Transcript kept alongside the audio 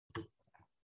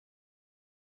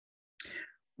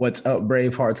What's up,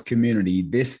 Brave Hearts community?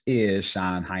 This is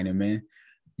Sean Heineman,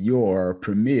 your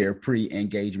premier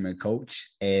pre-engagement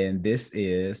coach. And this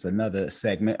is another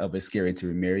segment of It's Scary to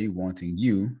Remarry, wanting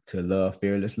you to love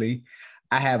fearlessly.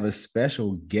 I have a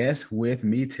special guest with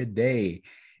me today,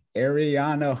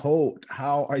 Ariana Holt.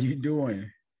 How are you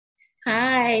doing?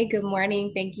 Hi, good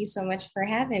morning. Thank you so much for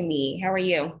having me. How are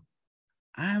you?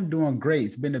 I'm doing great.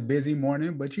 It's been a busy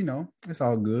morning, but it's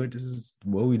all good. This is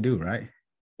what we do, right?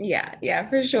 Yeah,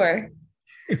 for sure.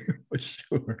 For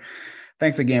sure.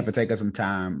 Thanks again for taking some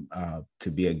time to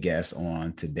be a guest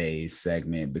on today's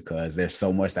segment because there's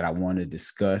so much that I want to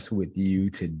discuss with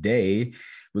you today.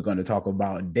 We're going to talk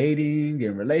about dating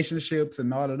and relationships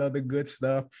and all that other good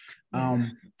stuff. Yeah.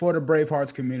 For the Brave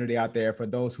Hearts community out there, for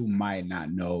those who might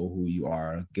not know who you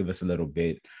are, give us a little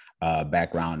bit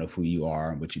background of who you are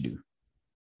and what you do.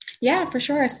 Yeah, for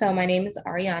sure. So my name is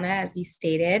Ariana, as you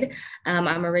stated.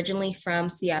 I'm originally from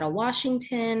Seattle,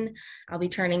 Washington. I'll be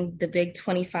turning the big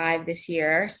 25 this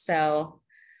year. So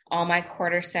all my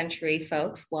quarter century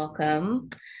folks, welcome.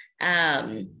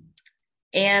 Um,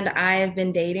 and I've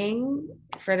been dating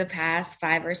for the past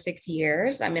 5 or 6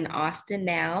 years. I'm in Austin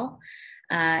now,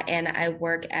 and I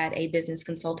work at a business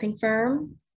consulting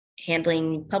firm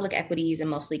handling public equities and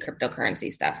mostly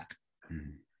cryptocurrency stuff.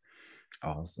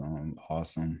 Awesome.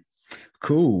 Awesome.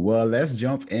 Cool. Well, let's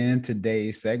jump in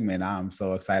today's segment. I'm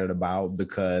so excited about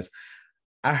because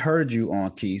I heard you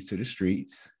on Keys to the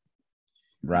Streets,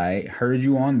 right? Heard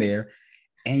you on there.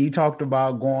 And you talked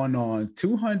about going on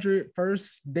 200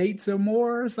 first dates or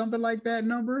more, or something like that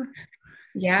number.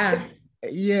 Yeah.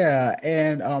 Yeah.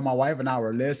 And my wife and I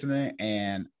were listening,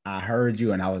 and I heard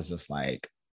you, and I was just like,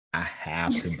 I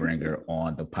have to bring her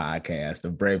on the podcast. The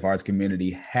Brave Hearts community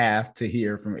have to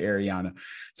hear from Ariana.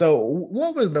 So,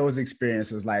 what was those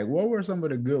experiences like? What were some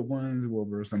of the good ones? What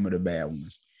were some of the bad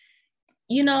ones?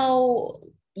 You know,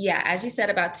 yeah, as you said,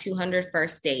 about 200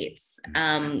 first dates,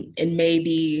 and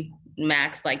maybe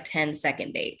max like 10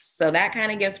 second dates. So that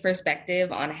kind of gives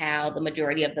perspective on how the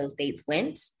majority of those dates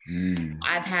went. Mm.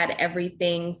 I've had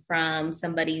everything from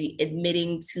somebody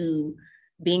admitting to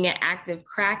being an active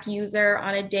crack user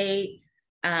on a date.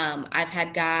 I've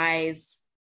had guys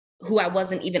who I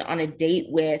wasn't even on a date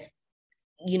with,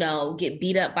 get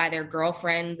beat up by their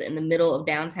girlfriends in the middle of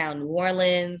downtown New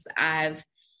Orleans. I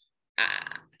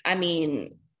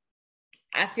mean,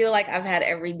 I feel like I've had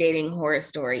every dating horror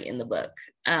story in the book.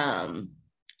 And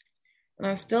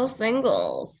I'm still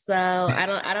single. So I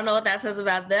don't know what that says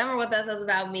about them or what that says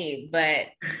about me, but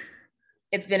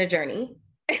it's been a journey.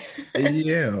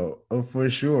 Yeah, for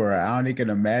sure. I don't even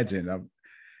imagine.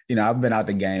 I've been out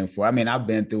the game for. I mean, I've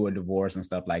been through a divorce and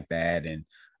stuff like that, and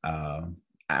uh,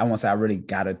 I won't say I really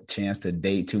got a chance to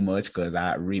date too much because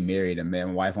I remarried and met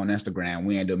my wife on Instagram.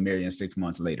 We ended up marrying 6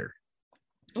 months later.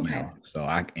 Okay. So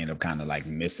I end up kind of like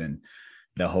missing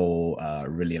the whole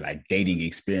really like dating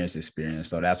experience.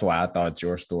 So that's why I thought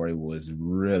your story was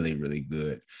really, really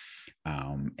good.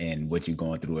 And what you're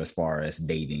going through as far as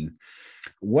dating.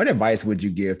 What advice would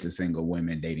you give to single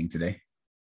women dating today?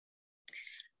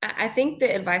 I think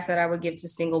the advice that I would give to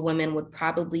single women would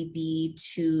probably be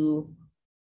to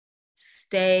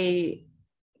stay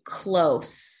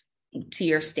close to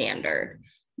your standard.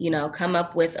 Come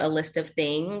up with a list of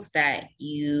things that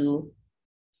you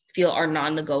feel are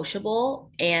non-negotiable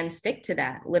and stick to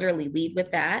that. Literally lead with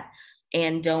that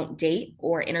and don't date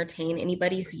or entertain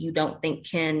anybody who you don't think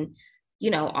can,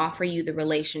 offer you the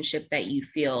relationship that you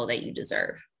feel that you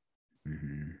deserve.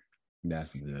 Mm-hmm.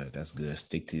 That's good. That's good.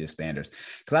 Stick to your standards.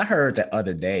 Because I heard the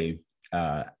other day,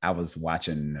 I was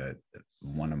watching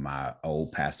one of my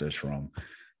old pastors from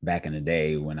back in the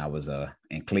day when I was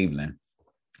in Cleveland,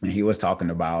 and he was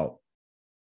talking about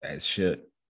should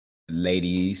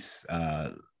ladies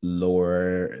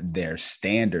lower their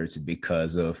standards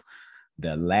because of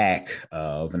the lack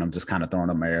of, and I'm just kind of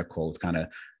throwing up my air quotes, kind of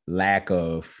lack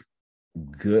of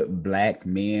good black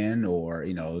men, or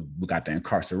we got the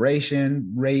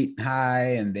incarceration rate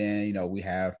high, and then we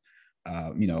have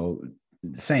uh you know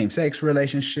same-sex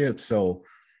relationships, so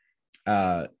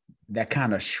uh that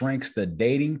kind of shrinks the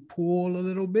dating pool a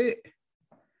little bit,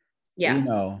 you Yeah.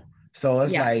 know so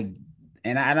it's Yeah. like,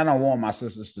 and I don't want my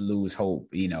sisters to lose hope,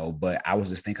 but I was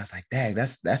just thinking, I was like, dang,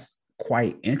 that's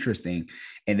quite interesting.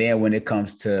 And then when it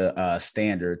comes to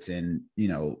standards and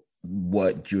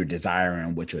what you're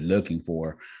desiring, what you're looking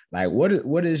for, like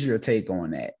what is your take on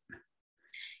that?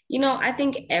 I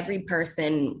think every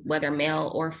person, whether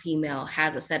male or female,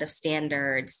 has a set of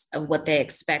standards of what they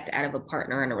expect out of a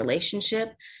partner in a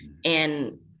relationship.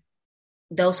 And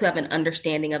those who have an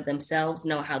understanding of themselves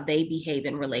know how they behave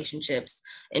in relationships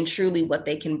and truly what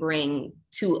they can bring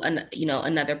to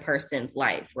another person's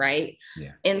life, right?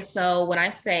 Yeah. And so when I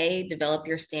say develop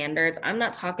your standards, I'm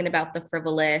not talking about the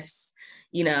frivolous,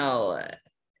 you know,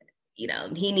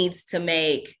 he needs to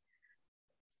make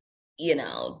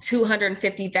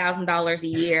 $250,000 a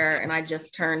year and I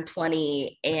just turned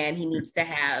 20 and he needs to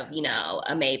have, a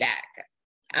Maybach.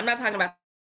 I'm not talking about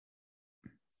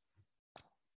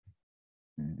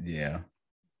Yeah.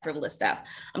 frivolous stuff.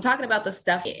 I'm talking about the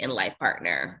stuff in life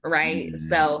partner, right? Mm-hmm.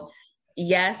 So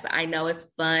yes, I know it's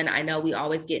fun. I know we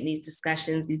always get in these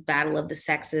discussions, these battle of the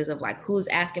sexes of like who's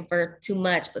asking for too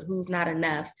much, but who's not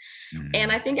enough. Mm-hmm.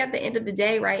 And I think at the end of the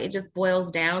day, right, it just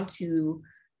boils down to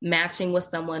matching with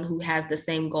someone who has the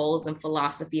same goals and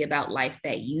philosophy about life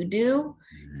that you do,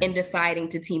 Mm-hmm. and deciding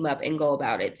to team up and go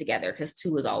about it together, because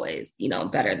two is always,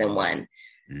 better than one.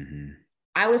 Mm-hmm.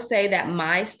 I would say that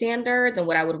my standards and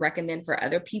what I would recommend for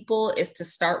other people is to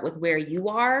start with where you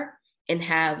are and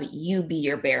have you be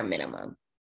your bare minimum.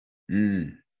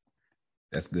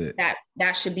 That's good.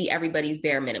 That should be everybody's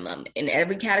bare minimum in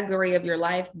every category of your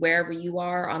life. Wherever you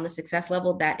are on the success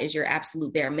level, that is your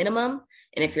absolute bare minimum.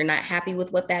 And if you're not happy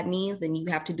with what that means, then you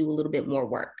have to do a little bit more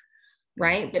work,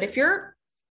 right? But if you're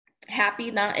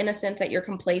happy, not in a sense that you're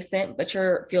complacent, but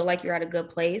feel like you're at a good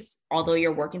place, although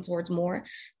you're working towards more,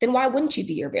 then why wouldn't you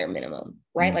be your bare minimum,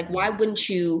 right? Mm-hmm. Like, why wouldn't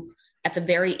you at the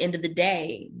very end of the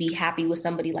day be happy with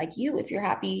somebody like you if you're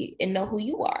happy and know who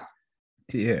you are?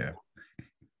 Yeah.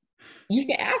 You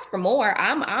can ask for more.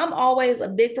 I'm always a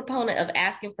big proponent of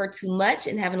asking for too much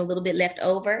and having a little bit left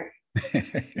over,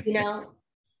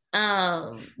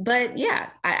 but yeah,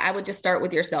 I would just start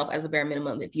with yourself as a bare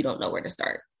minimum if you don't know where to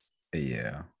start.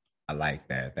 Yeah, I like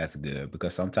that. That's good,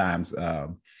 because sometimes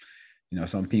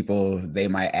some people, they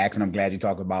might ask, and I'm glad you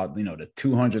talked about, the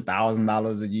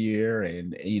 $200,000 a year,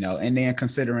 and and then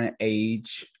considering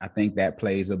age, I think that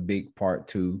plays a big part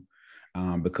too,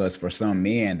 because for some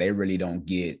men, they really don't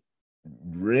get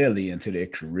really into their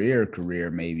career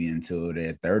maybe until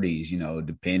their 30s,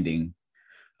 depending,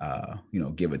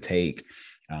 give or take,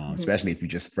 especially if you're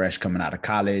just fresh coming out of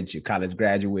college, you're college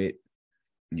graduate.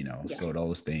 So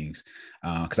those things,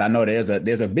 because I know there's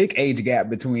a big age gap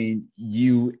between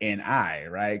you and I,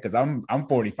 right? Because I'm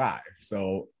 45,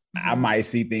 so I might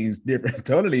see things different,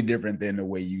 totally different than the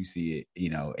way you see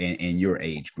it, in your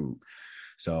age group.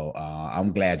 So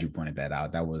I'm glad you pointed that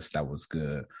out. That was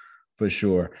good for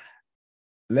sure.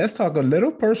 Let's talk a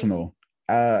little personal.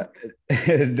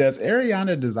 Does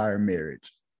Ariana desire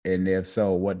marriage? And if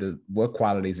so, what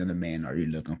qualities in a man are you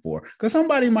looking for? Because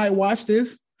somebody might watch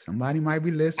this. Somebody might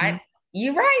be listening.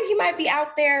 You're right. He might be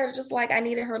out there just like I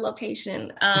needed her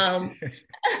location. I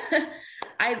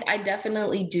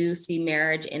definitely do see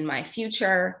marriage in my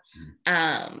future.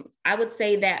 I would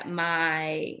say that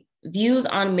my views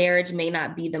on marriage may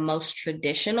not be the most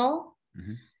traditional,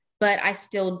 but I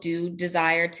still do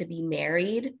desire to be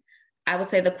married. I would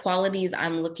say the qualities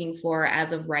I'm looking for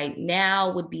as of right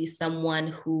now would be someone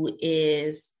who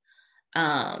is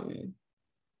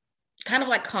kind of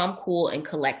like calm, cool, and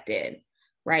collected,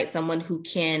 right? Someone who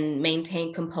can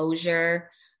maintain composure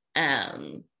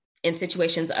in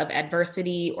situations of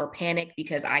adversity or panic,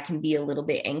 because I can be a little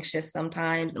bit anxious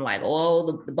sometimes and like, oh,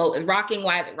 the boat is rocking.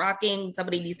 Why is it rocking?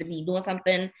 Somebody needs to be doing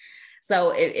something.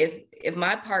 So if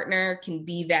my partner can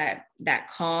be that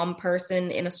calm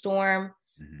person in a storm,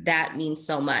 that means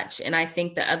so much. And I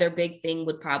think the other big thing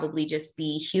would probably just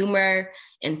be humor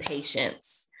and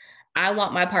patience. I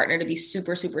want my partner to be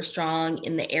super, super strong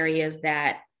in the areas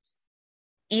that,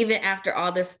 even after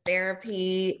all this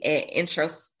therapy and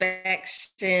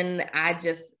introspection,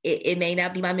 it may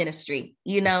not be my ministry.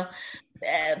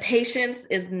 Patience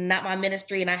is not my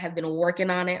ministry, and I have been working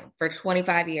on it for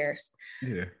 25 years.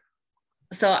 Yeah.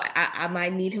 So I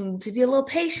might need him to be a little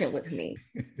patient with me.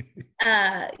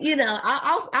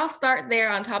 I'll start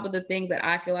there on top of the things that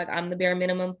I feel like I'm the bare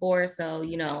minimum for. So,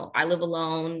 I live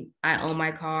alone. I own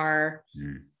my car.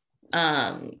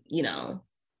 I'm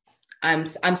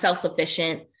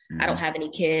self-sufficient. I don't have any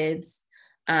kids.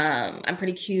 I'm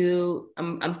pretty cute.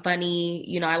 I'm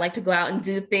funny. I like to go out and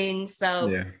do things.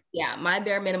 So yeah, my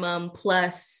bare minimum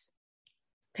plus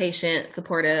patient,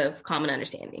 supportive, calm, and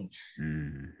understanding.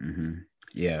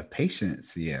 Yeah,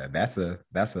 patience. Yeah, that's a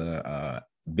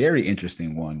very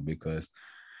interesting one, because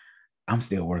I'm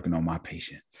still working on my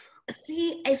patience.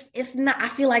 See, it's not. I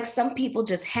feel like some people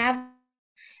just have,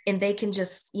 and they can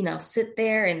just sit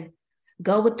there and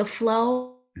go with the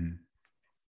flow.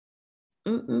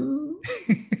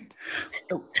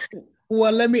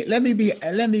 Well, let me be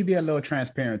a little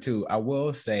transparent too. I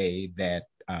will say that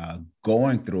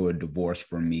going through a divorce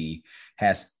for me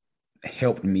has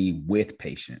helped me with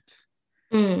patience.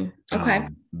 Okay.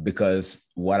 Because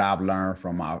what I've learned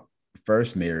from my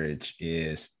first marriage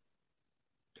is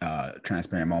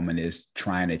transparent moment is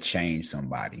trying to change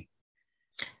somebody.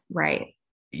 Right.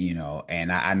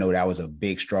 And I know that was a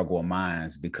big struggle of mine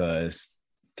because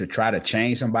to try to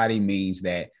change somebody means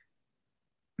that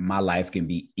my life can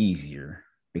be easier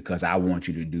because I want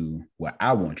you to do what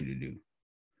I want you to do.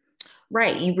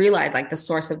 Right. You realize like the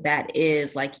source of that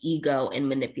is like ego and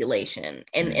manipulation.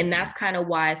 And that's kind of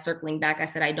why, circling back, I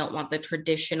said I don't want the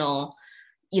traditional,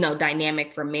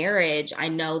 dynamic for marriage. I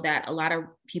know that a lot of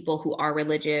people who are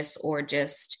religious or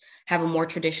just have a more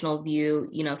traditional view,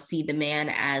 see the man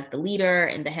as the leader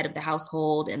and the head of the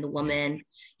household, and the woman,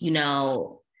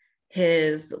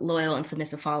 his loyal and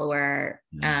submissive follower,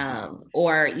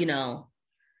 or,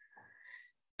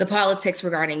 the politics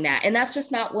regarding that. And that's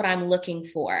just not what I'm looking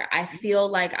for. I feel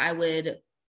like I would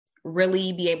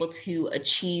really be able to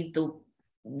achieve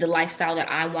the lifestyle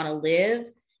that I want to live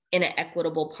in an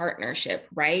equitable partnership,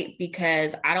 right?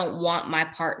 Because I don't want my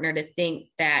partner to think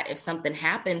that if something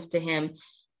happens to him,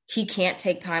 he can't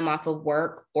take time off of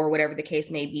work or whatever the case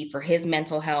may be for his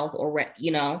mental health, or,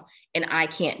 and I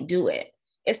can't do it.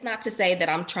 It's not to say that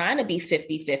I'm trying to be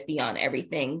 50-50 on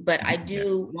everything, but I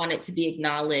do want it to be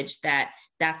acknowledged that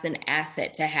that's an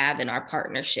asset to have in our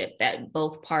partnership, that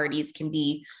both parties can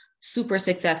be super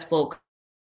successful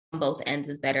on both ends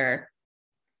is better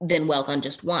than wealth on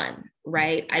just one,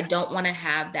 right? I don't want to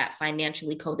have that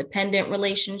financially codependent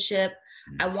relationship.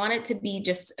 I want it to be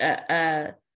just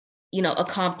a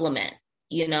compliment.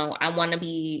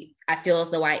 I feel as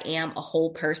though I am a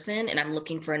whole person and I'm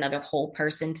looking for another whole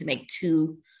person to make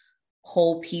two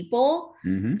whole people.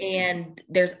 And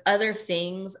there's other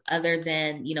things other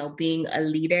than, being a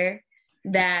leader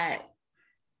that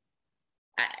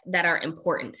are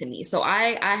important to me. So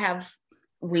I have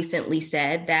recently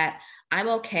said that I'm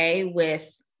okay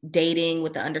with dating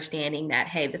with the understanding that,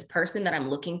 hey, this person that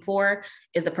I'm looking for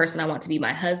is the person I want to be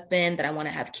my husband, that I want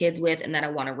to have kids with, and that I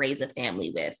want to raise a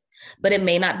family with. But it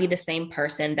may not be the same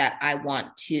person that I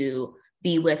want to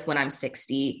be with when I'm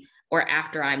 60 or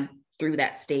after I'm through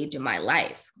that stage in my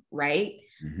life, right?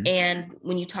 And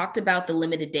when you talked about the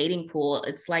limited dating pool,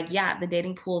 it's like, yeah, the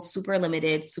dating pool is super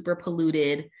limited, super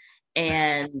polluted,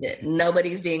 and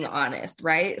nobody's being honest,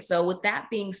 right? So with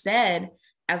that being said,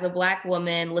 as a Black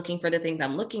woman looking for the things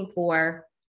I'm looking for,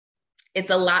 it's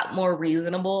a lot more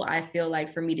reasonable, I feel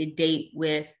like, for me to date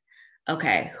with,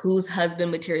 okay, who's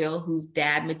husband material, who's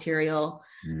dad material.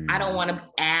 I don't want to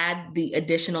add the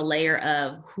additional layer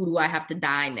of who do I have to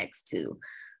die next to,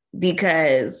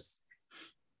 because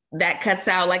that cuts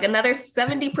out like another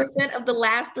 70% of the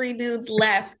last 3 dudes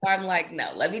left. So I'm like,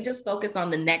 no, let me just focus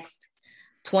on the next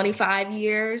 25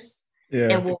 years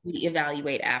and we'll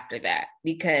reevaluate after that,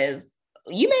 because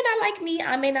you may not like me,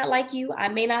 I may not like you, I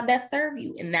may not best serve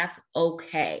you, and that's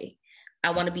okay.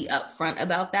 I want to be upfront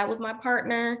about that with my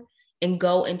partner and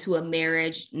go into a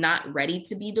marriage not ready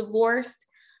to be divorced,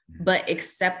 but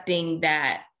accepting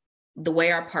that the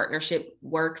way our partnership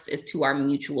works is to our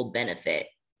mutual benefit.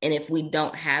 And if we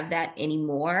don't have that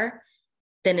anymore,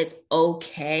 then it's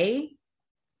okay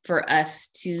for us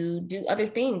to do other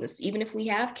things, even if we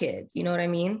have kids. You know what I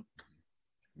mean?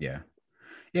 Yeah.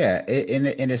 Yeah.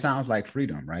 And it sounds like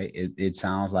freedom, right? It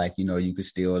sounds like, you could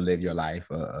still live your life,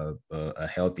 a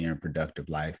healthy and productive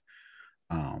life.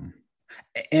 And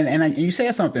you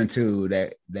said something too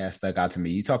that stuck out to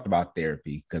me. You talked about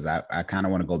therapy, because I kind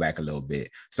of want to go back a little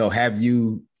bit. So have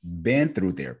you been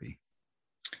through therapy?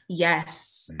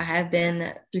 Yes, I have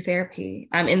been through therapy.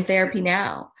 I'm in therapy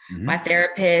now. My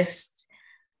therapist,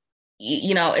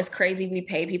 it's crazy. We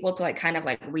pay people to like kind of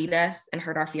like read us and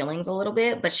hurt our feelings a little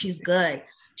bit, but she's good.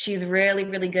 She's really,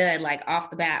 really good. Like off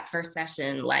the bat, first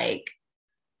session, like,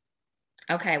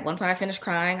 okay, once I finish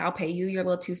crying, I'll pay you your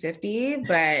little $250,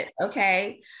 but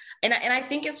okay. And I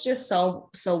think it's just so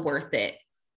worth it.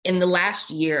 In the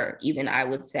last year, even, I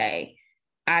would say,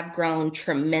 I've grown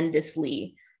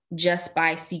tremendously just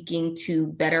by seeking to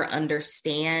better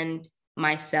understand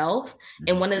myself.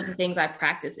 And one of the things I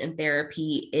practice in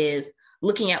therapy is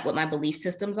looking at what my belief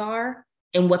systems are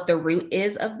and what the root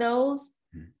is of those.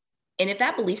 And if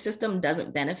that belief system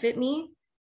doesn't benefit me,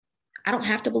 I don't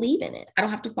have to believe in it. I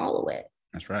don't have to follow it.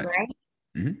 That's right.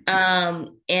 Right.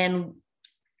 And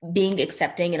being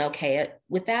accepting and okay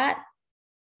with that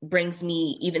brings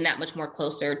me even that much more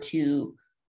closer to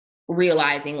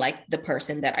realizing like the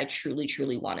person that I truly,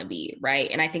 truly want to be. Right.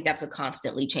 And I think that's a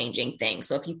constantly changing thing.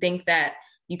 So if you think that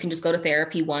you can just go to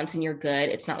therapy once and you're good,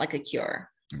 it's not like a cure.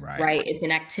 Right. It's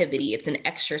an activity. It's an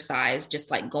exercise, just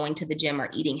like going to the gym or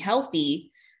eating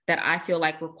healthy. that I feel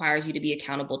like requires you to be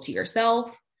accountable to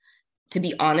yourself, to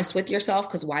be honest with yourself,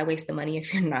 because why waste the money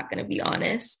if you're not going to be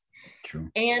honest? True.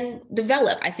 And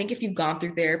develop. I think if you've gone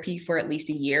through therapy for at least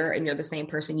a year and you're the same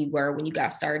person you were when you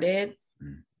got started,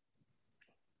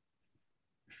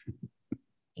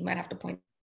 you might have to point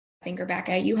a finger back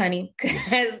at you, honey,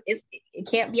 because it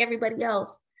can't be everybody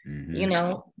else. You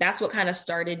know, that's what kind of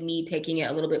started me taking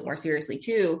it a little bit more seriously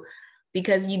too,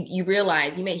 because you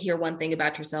realize you may hear one thing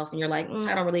about yourself and you're like,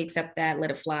 I don't really accept that.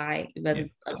 Let it fly. It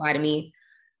doesn't apply to me.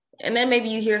 And then maybe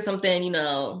you hear something, you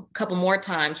know, a couple more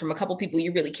times from a couple people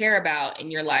you really care about,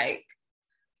 and you're like,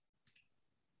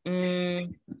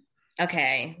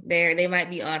 okay, they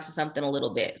might be onto something a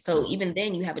little bit. So even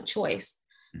then you have a choice.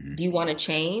 Do you want to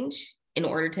change in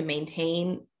order to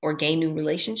maintain or gain new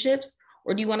relationships?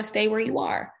 Or do you want to stay where you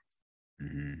are?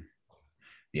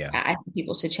 Yeah. I think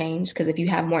people should change, because if you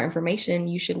have more information,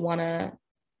 you should want to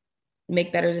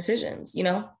make better decisions, you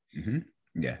know?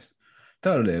 Yes,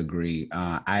 totally agree.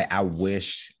 I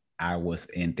wish I was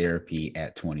in therapy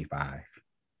at 25.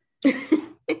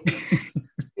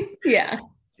 Yeah.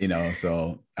 You know,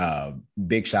 so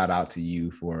big shout out to you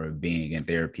for being in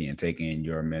therapy and taking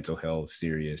your mental health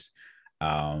serious.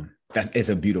 It's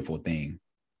a beautiful thing,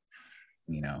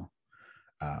 you know.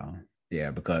 Yeah,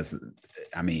 because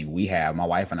I mean, my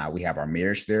wife and I, we have our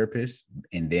marriage therapist,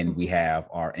 and then we have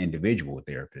our individual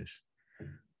therapist.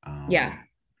 Yeah.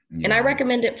 And I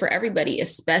recommend it for everybody,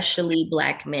 especially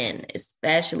Black men,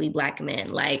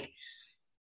 Like,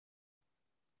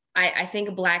 I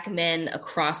think Black men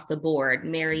across the board,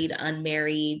 married,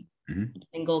 unmarried,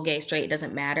 single, gay, straight, it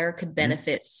doesn't matter, could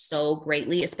benefit so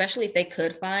greatly, especially if they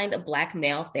could find a Black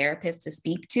male therapist to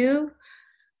speak to.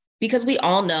 Because we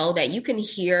all know that you can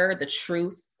hear the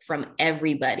truth from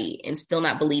everybody and still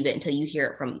not believe it until you hear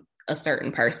it from a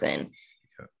certain person.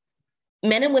 Yeah.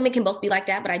 Men and women can both be like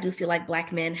that, but I do feel like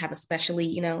Black men have especially,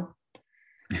 you know,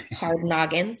 hard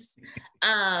noggins.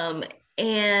 And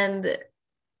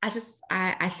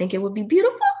I think it would be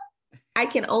beautiful. I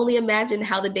can only imagine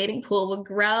how the dating pool would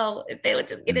grow if they would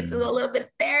just get into a little bit of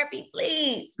therapy,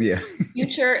 please. Yeah.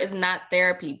 Future is not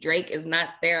therapy. Drake is not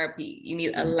therapy. You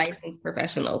need a licensed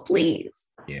professional, please.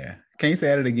 Yeah. Can you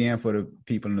say it again for the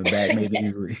people in the back?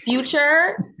 Maybe.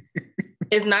 Future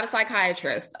is not a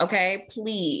psychiatrist. Okay,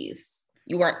 please.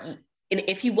 You are.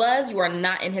 If he was, you are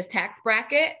not in his tax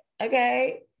bracket.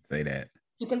 Okay. Say that.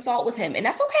 You consult with him, and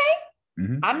that's okay.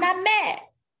 I'm not mad.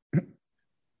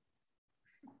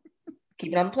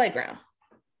 Keep it on the playground.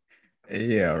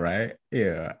 Yeah, right.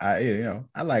 Yeah,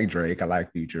 I like Drake. I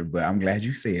like Future, but I'm glad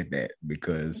you said that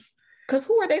because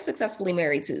who are they successfully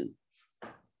married to?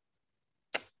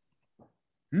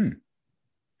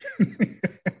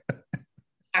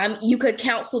 You could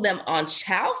counsel them on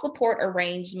child support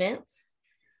arrangements.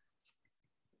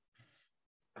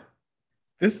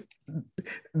 This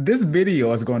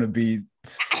video is going to be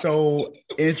so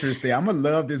interesting. I'm gonna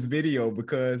love this video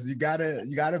because you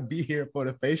gotta be here for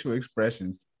the facial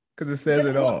expressions because it says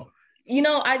it all. You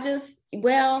know,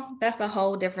 that's a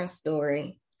whole different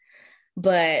story.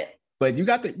 But you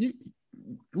got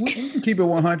we can keep it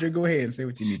 100. Go ahead and say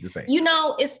what you need to say. You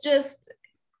know, it's just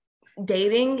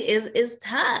dating is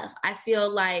tough. I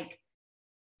feel like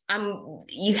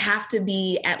you have to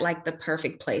be at like the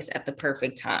perfect place at the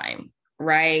perfect time,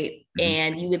 right?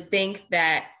 And you would think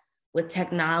that with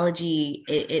technology,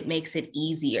 it makes it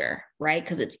easier, right?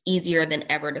 Because it's easier than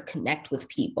ever to connect with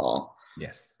people.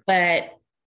 Yes. But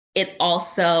it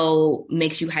also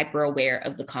makes you hyper aware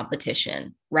of the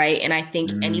competition, right? And I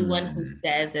think anyone who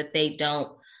says that they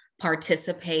don't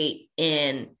participate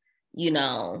in, you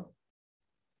know,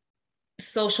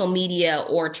 social media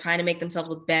or trying to make themselves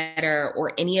look better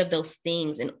or any of those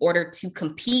things in order to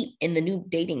compete in the new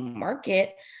dating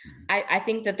market, I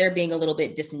think that they're being a little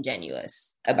bit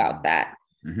disingenuous about that.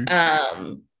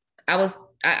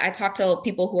 I talk to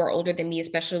people who are older than me,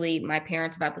 especially my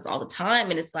parents, about this all the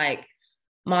time. And it's like,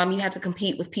 Mom, you had to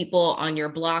compete with people on your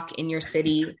block, in your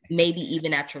city, maybe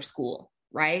even at your school,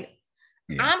 right?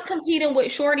 Yeah. I'm competing with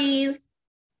shorties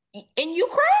in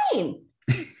Ukraine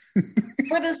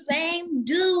for the same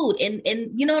dude. And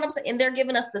you know what I'm saying? And they're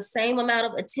giving us the same amount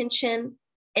of attention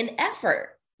and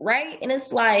effort, right? And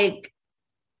it's like,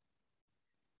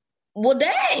 well,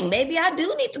 dang, maybe I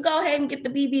do need to go ahead and get the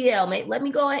BBL. Let me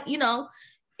go ahead, you know.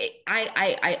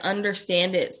 I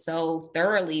understand it so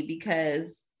thoroughly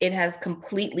because it has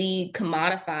completely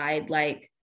commodified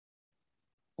like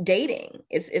dating.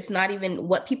 It's not even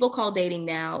what people call dating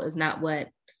now is not what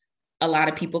a lot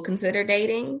of people consider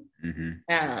dating.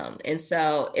 And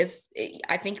so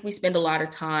I think we spend a lot of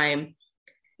time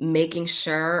making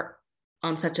sure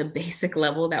on such a basic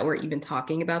level that we're even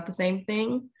talking about the same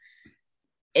thing.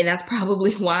 And that's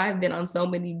probably why I've been on so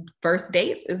many first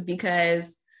dates, is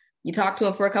because you talk to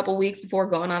them for a couple weeks before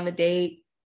going on the date.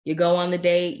 You go on the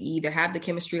date, you either have the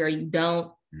chemistry or you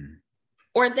don't. Mm.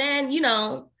 Or then,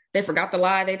 they forgot the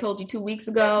lie they told you 2 weeks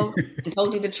ago and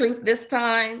told you the truth this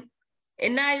time.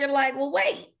 And now you're like, well,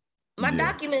 wait, my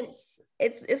documents,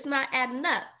 it's not adding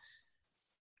up.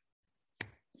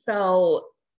 So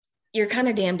you're kind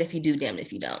of damned if you do, damned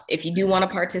if you don't. If you do want to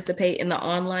participate in the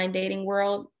online dating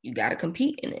world, you got to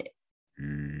compete in it.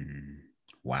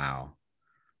 Wow.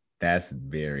 That's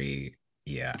very,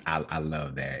 I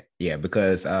love that. Yeah,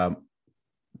 because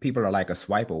people are like a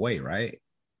swipe away, right?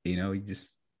 You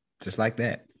just like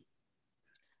that.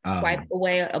 Swipe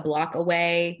away, a block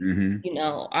away. Mm-hmm.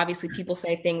 Obviously people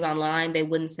say things online they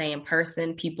wouldn't say in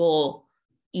person. People,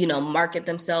 market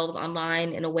themselves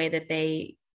online in a way that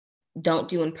they don't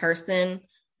do in person,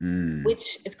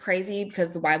 which is crazy,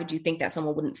 because why would you think that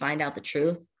someone wouldn't find out the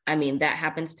truth? I mean, that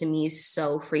happens to me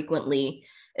so frequently,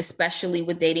 especially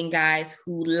with dating guys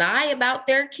who lie about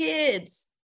their kids.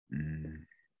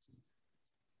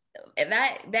 And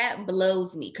that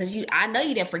blows me, because I know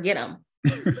you didn't forget them.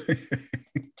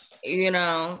 You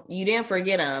didn't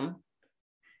forget them.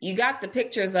 You got the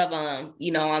pictures of them,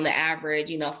 on the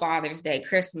average, Father's Day,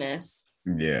 Christmas.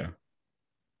 Yeah.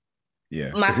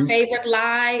 My favorite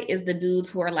lie is the dudes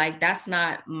who are like, that's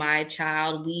not my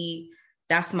child.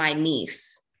 That's my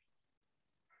niece.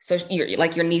 So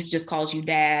your niece just calls you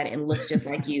dad and looks just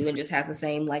like you and just has the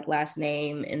same last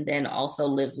name, and then also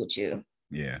lives with you.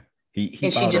 Yeah.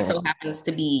 And she just so happens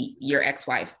to be your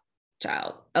ex-wife's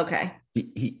child. Okay.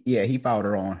 He filed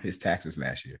her on his taxes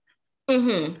last year.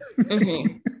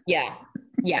 Yeah.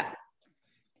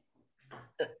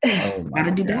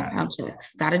 Gotta do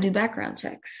background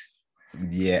checks.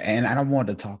 Yeah, and I don't want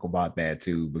to talk about that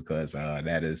too, because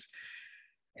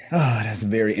that's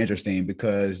very interesting,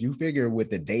 because you figure with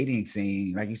the dating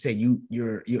scene, like you said,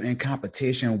 you're in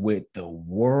competition with the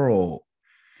world.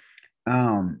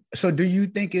 So do you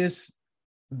think it's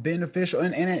beneficial?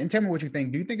 And tell me what you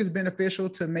think. Do you think it's beneficial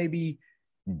to maybe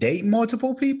date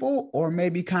multiple people, or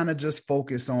maybe kind of just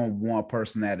focus on one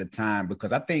person at a time?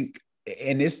 Because I think,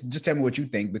 and it's just tell me what you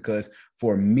think, because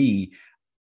for me,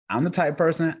 I'm the type of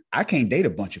person, I can't date a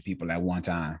bunch of people at one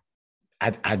time.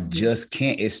 I just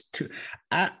can't. It's too.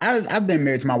 I've been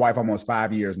married to my wife almost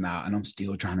 5 years now, and I'm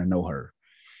still trying to know her.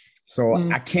 So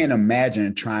I can't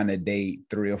imagine trying to date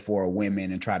 3 or 4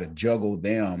 women and try to juggle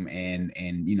them and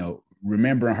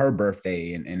remembering her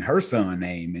birthday and her son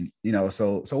name, and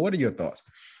So what are your thoughts?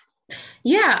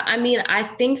 Yeah, I mean, I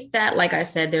think that, like I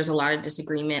said, there's a lot of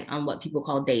disagreement on what people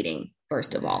call dating,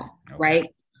 first of all, right?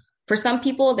 For some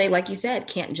people, they, like you said,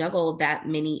 can't juggle that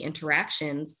many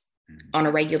interactions on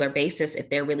a regular basis if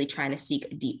they're really trying to seek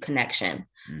a deep connection,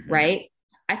 right?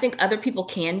 I think other people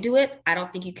can do it. I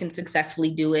don't think you can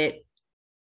successfully do it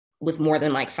with more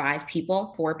than 5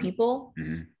 people, 4 people.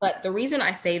 But the reason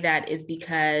I say that is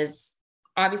because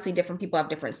obviously different people have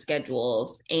different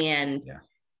schedules. And,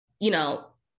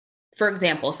 for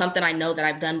example, something I know that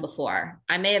I've done before,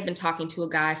 I may have been talking to a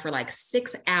guy for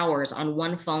 6 hours on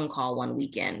one phone call one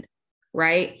weekend,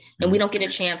 right? And we don't get a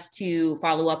chance to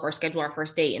follow up or schedule our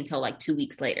first date until 2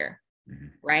 weeks later,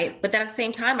 right? But then at the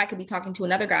same time, I could be talking to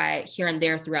another guy here and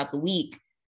there throughout the week.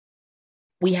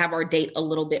 We have our date a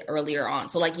little bit earlier on.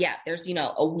 So there's,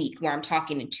 a week where I'm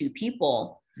talking to 2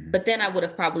 people, but then I would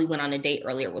have probably went on a date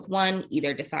earlier with one,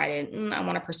 either decided I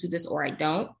want to pursue this or I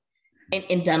don't,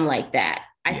 and done like that.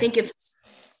 I think it's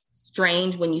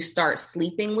strange when you start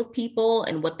sleeping with people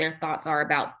and what their thoughts are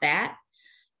about that.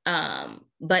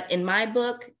 But in my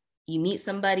book, you meet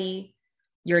somebody,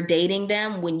 you're dating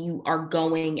them when you are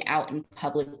going out in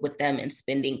public with them and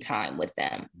spending time with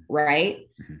them, right?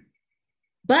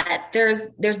 But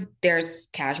there's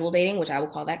casual dating, which I would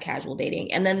call that casual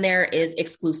dating. And then there is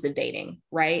exclusive dating,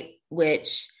 right?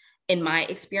 Which in my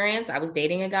experience, I was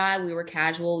dating a guy, we were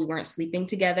casual, we weren't sleeping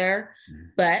together.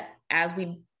 But as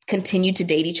we continued to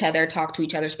date each other, talk to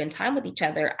each other, spend time with each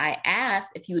other, I asked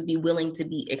if he would be willing to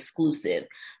be exclusive,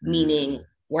 meaning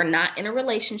we're not in a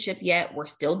relationship yet. We're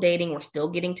still dating. We're still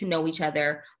getting to know each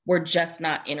other. We're just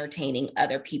not entertaining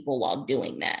other people while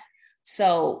doing that.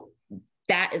 So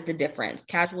that is the difference,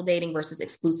 casual dating versus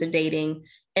exclusive dating.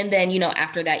 And then,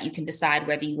 after that, you can decide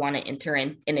whether you want to enter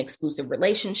in an exclusive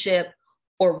relationship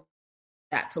or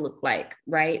that to look like,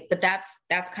 right? But that's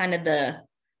kind of the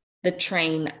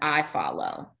train I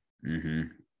follow.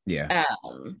 Yeah.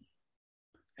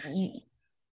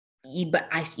 But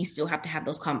you still have to have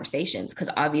those conversations, because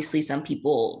obviously some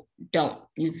people don't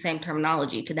use the same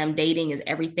terminology. To them, dating is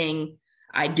everything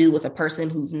I do with a person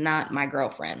who's not my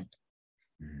girlfriend.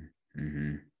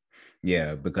 Mm-hmm.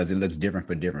 Yeah, because it looks different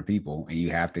for different people, and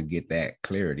you have to get that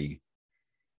clarity.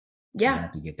 You Yeah.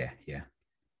 have to get that. Yeah.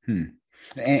 Hmm.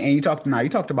 And you talked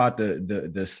about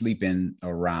the sleeping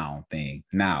around thing.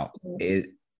 Now,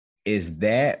 is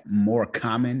that more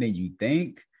common than you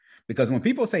think? Because when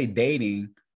people say dating,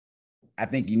 I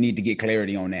think you need to get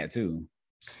clarity on that too.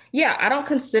 Yeah, I don't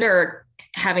consider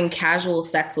having casual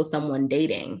sex with someone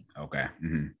dating. Okay.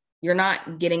 Mm-hmm. You're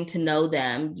not getting to know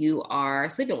them, you are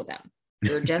sleeping with them.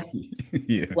 You're just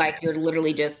Yeah. like, you're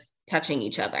literally just touching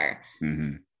each other.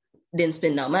 Mm-hmm. Didn't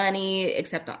spend no money,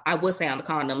 except I would say on the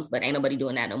condoms, but ain't nobody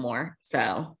doing that no more.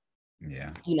 So,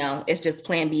 Yeah. it's just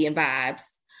plan B and vibes.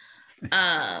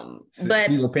 But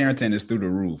Single parenting is through the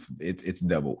roof. It's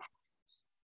double.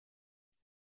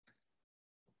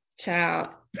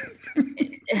 child.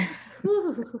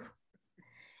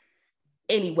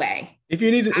 Anyway, If you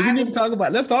need to talk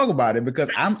about, let's talk about it, because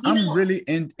I'm really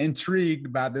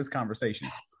intrigued by this conversation.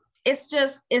 It's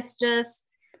just,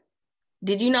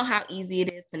 did you know how easy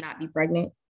it is to not be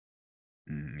pregnant?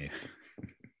 Yeah.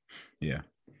 Yeah.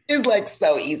 It's like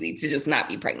so easy to just not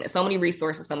be pregnant. So many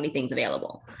resources, so many things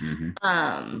available.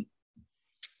 Mm-hmm.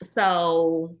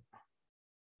 So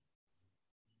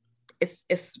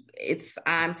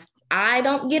I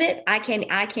don't get it. I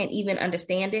can't even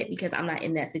understand it because I'm not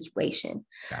in that situation.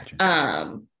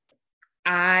 Gotcha.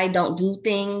 I don't do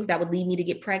things that would lead me to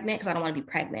get pregnant because I don't want to be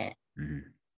pregnant. Mm-hmm.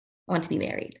 I want to be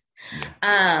married.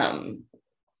 Yeah.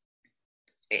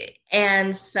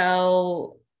 And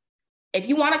so if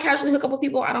you want to casually hook up with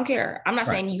people, I don't care. I'm not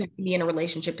Right. saying you have to be in a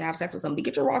relationship to have sex with somebody.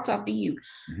 Get your rocks off, be you.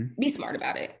 Mm-hmm. Be smart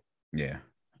about it. Yeah.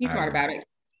 Be smart about it.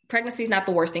 Pregnancy is not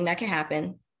the worst thing that can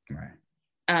happen.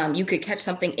 Right. You could catch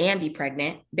something and be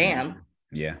pregnant. Damn. Mm-hmm.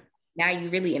 Yeah. Now you're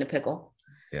really in a pickle.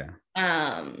 Yeah.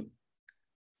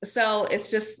 So it's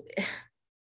just,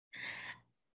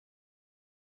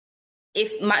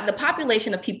 if the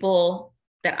population of people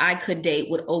that I could date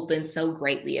would open so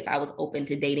greatly if I was open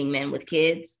to dating men with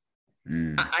kids.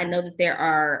 I know that there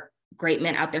are great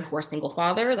men out there who are single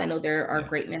fathers. I know there are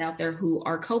great men out there who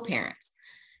are co-parents.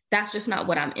 That's just not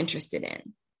what I'm interested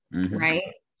in. Mm-hmm. Right.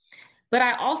 But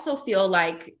I also feel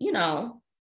like,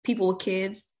 people with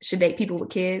kids should date people with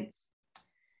kids.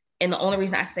 And the only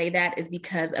reason I say that is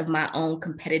because of my own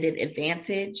competitive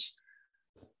advantage.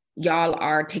 Y'all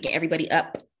are taking everybody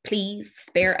up. Please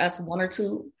spare us one or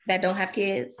two that don't have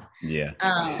kids. Yeah.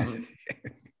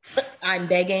 I'm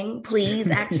begging, please,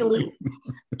 actually.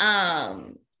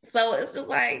 So it's just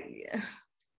like,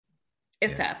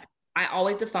 it's tough. I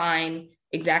always define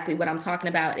exactly what I'm talking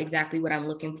about, exactly what I'm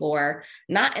looking for,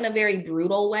 not in a very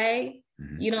brutal way.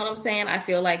 Mm-hmm. You know what I'm saying? I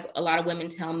feel like a lot of women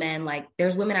tell men, like,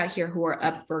 there's women out here who are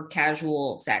up for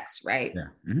casual sex, right? Yeah.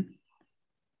 Mm-hmm.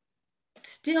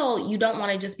 Still, you don't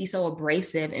want to just be so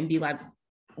abrasive and be like,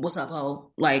 what's up,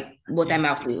 ho? Like, what that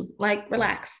mouth do? Like,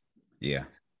 relax. Yeah.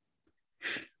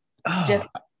 Just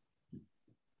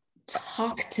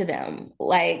talk to them.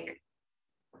 Like,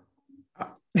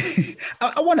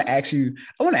 I want to ask you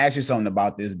something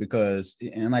about this, because,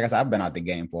 and like I said, I've been out the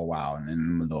game for a while and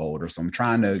I'm a little older, so I'm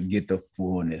trying to get the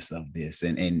fullness of this,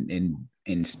 and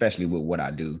especially with what I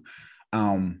do.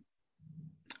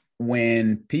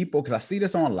 When people, because I see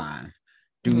this online,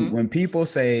 when people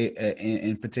say,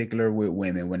 in particular with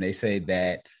women, when they say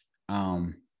that,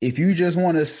 if you just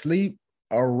want to sleep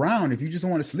around, if you just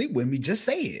want to sleep with me, just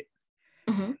say it.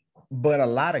 Mm-hmm. But a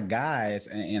lot of guys,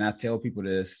 and I tell people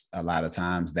this a lot of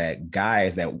times, that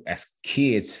guys that as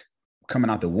kids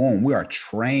coming out the womb, we are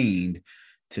trained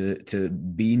to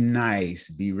be nice,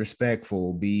 be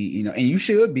respectful, be, and you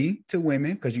should be to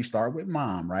women, because you start with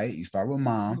mom, right? You start with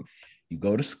mom, you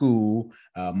go to school.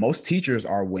 Most teachers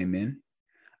are women.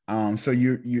 So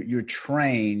you're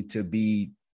trained to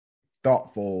be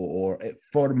thoughtful, or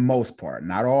for the most part,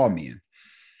 not all men.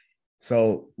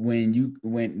 So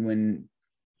when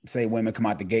say women come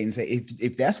out the gate and say,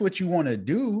 if that's what you want to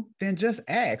do, then just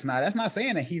ask. Now, that's not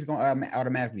saying that he's going to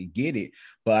automatically get it,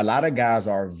 but a lot of guys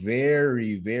are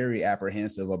very, very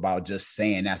apprehensive about just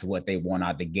saying that's what they want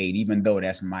out the gate, even though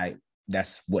that's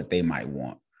what they might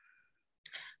want.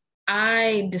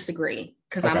 I disagree,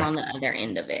 because I'm on the other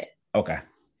end of it. Okay.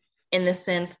 In the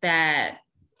sense that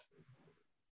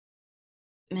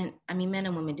men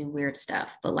and women do weird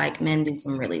stuff, but like men do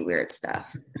some really weird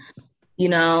stuff.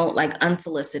 Like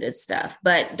unsolicited stuff.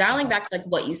 But dialing back to like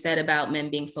what you said about men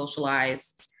being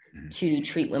socialized to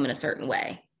treat women a certain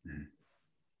way.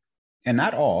 And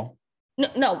not all.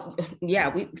 No.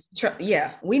 Yeah,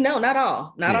 we know not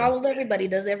all. Not all of everybody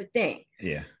does everything.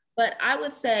 Yeah. But I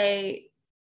would say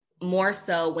more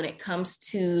so when it comes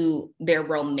to their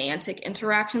romantic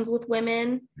interactions with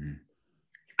women,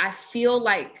 I feel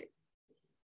like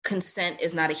consent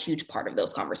is not a huge part of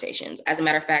those conversations. As a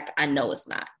matter of fact, I know it's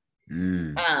not.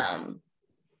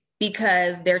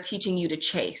 Because they're teaching you to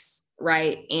chase,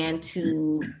 right? And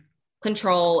to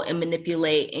control and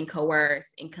manipulate and coerce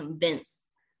and convince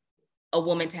a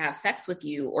woman to have sex with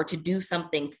you or to do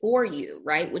something for you,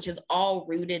 right? Which is all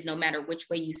rooted, no matter which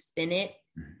way you spin it,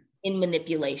 in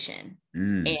manipulation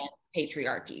and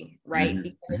patriarchy, right?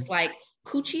 Because it's like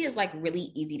coochie is like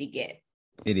really easy to get.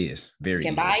 It is very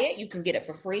You can easy. buy it, you can get it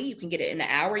for free, you can get it in an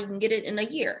hour, you can get it in a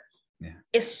year. Yeah.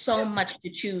 It's so much to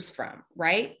choose from,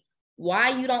 right? Why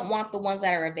you don't want the ones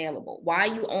that are available? Why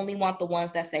you only want the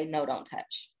ones that say no, don't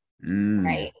touch,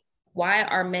 right? Why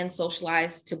are men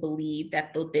socialized to believe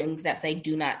that the things that say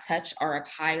do not touch are of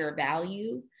higher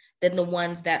value than the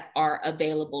ones that are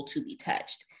available to be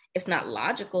touched? It's not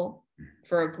logical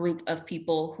for a group of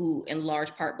people who in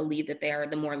large part believe that they are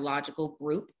the more logical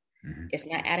group. It's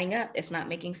not adding up. It's not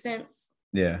making sense.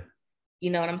 Yeah.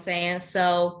 You know what I'm saying?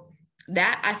 So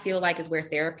that I feel like is where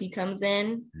therapy comes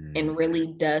in and really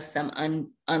does some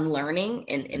unlearning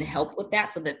and help with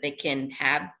that so that they can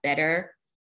have better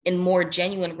and more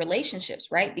genuine relationships,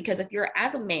 right? Because if you're,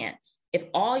 as a man, if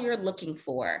all you're looking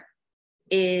for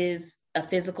is a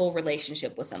physical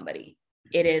relationship with somebody,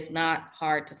 it is not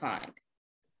hard to find.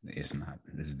 It's not.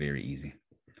 It's very easy.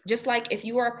 Just like if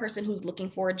you are a person who's looking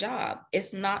for a job,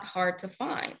 it's not hard to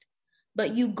find.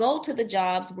 But you go to the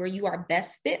jobs where you are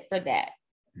best fit for that.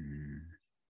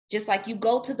 Just like you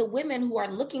go to the women who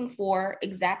are looking for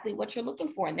exactly what you're looking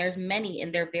for. And there's many,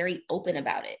 and they're very open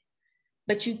about it.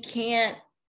 But you can't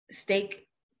stake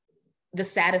the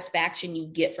satisfaction you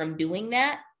get from doing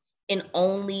that in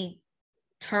only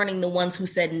turning the ones who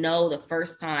said no the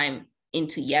first time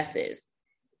into yeses.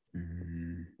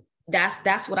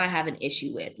 That's what I have an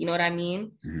issue with. You know what I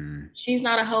mean? She's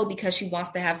not a hoe because she wants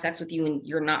to have sex with you and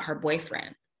you're not her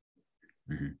boyfriend.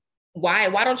 Why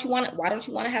don't you want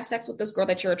to have sex with this girl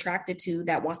that you're attracted to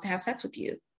that wants to have sex with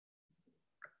you?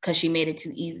 Because she made it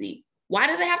too easy. Why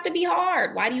does it have to be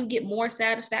hard? Why do you get more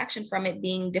satisfaction from it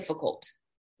being difficult?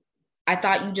 I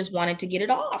thought you just wanted to get it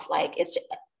off. Like it's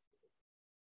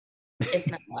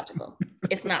not logical.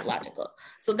 It's not logical.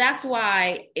 So that's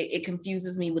why it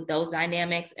confuses me with those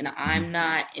dynamics, and I'm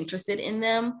not interested in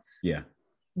them. Yeah.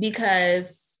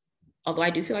 Because although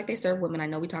I do feel like they serve women, I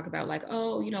know we talk about like,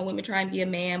 oh, women try and be a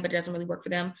man, but it doesn't really work for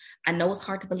them. I know it's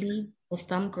hard to believe, but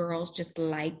some girls just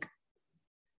like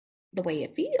the way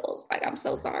it feels. Like, I'm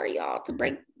so sorry, y'all, to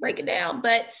break it down,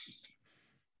 but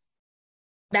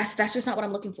that's just not what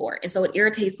I'm looking for. And so it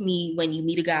irritates me when you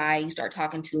meet a guy, you start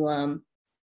talking to him,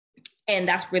 and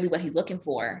that's really what he's looking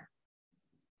for.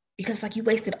 Because like you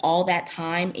wasted all that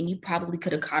time and you probably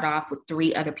could have caught off with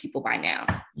 3 other people by now.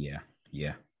 Yeah.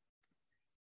 Yeah.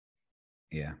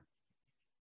 Yeah.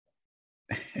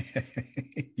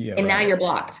 Yeah. And right. Now you're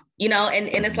blocked,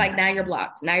 and it's like, now you're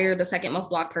blocked. Now you're the second most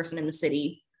blocked person in the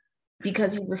city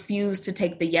because you refuse to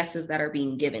take the yeses that are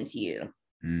being given to you.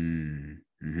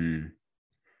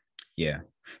 Yeah.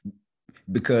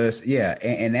 Because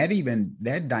and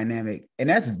that dynamic, and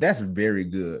that's very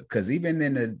good, because even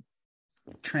in the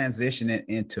transitioning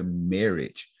into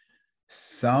marriage,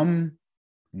 some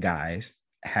guys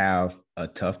have a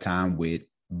tough time with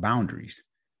boundaries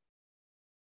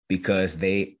because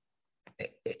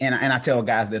and I tell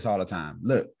guys this all the time.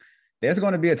 Look, there's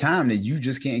going to be a time that you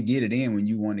just can't get it in when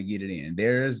you want to get it in.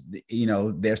 There's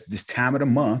this time of the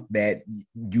month that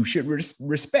you should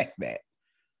respect that.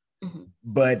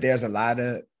 But there's a lot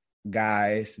of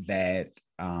guys that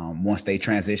once they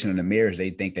transition into marriage,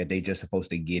 they think that they just supposed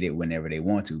to get it whenever they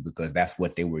want to, because that's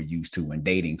what they were used to when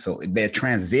dating. So their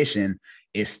transition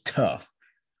is tough.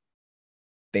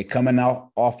 They coming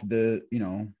off the,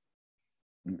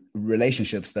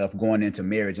 relationship stuff going into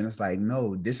marriage. And it's like,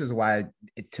 no, this is why,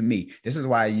 to me, this is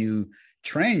why you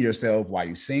train yourself while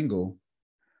you're single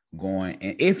going,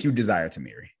 and if you desire to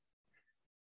marry.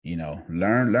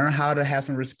 Learn how to have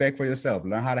some respect for yourself,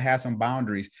 learn how to have some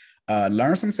boundaries,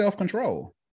 learn some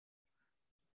self-control.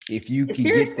 If you can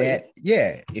get that,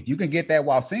 if you can get that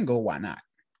while single, why not?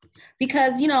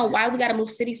 Because, why we got to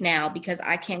move cities now, because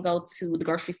I can't go to the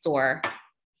grocery store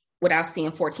without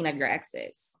seeing 14 of your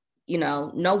exes.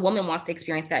 No woman wants to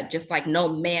experience that, just like no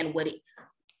man would.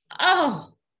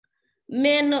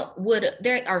 Men would,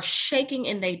 they are shaking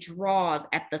in their drawers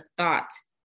at the thought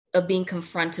of being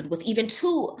confronted with even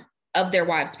 2 of their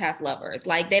wives' past lovers.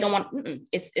 Like, they don't want,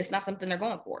 it's not something they're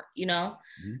going for,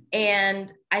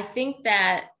 And I think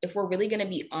that if we're really going to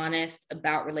be honest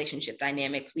about relationship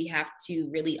dynamics, we have to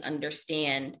really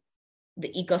understand the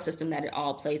ecosystem that it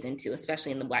all plays into,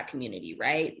 especially in the Black community,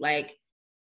 right? Like,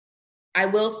 I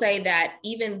will say that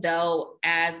even though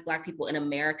as Black people in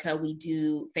America, we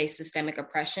do face systemic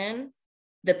oppression,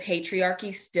 the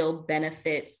patriarchy still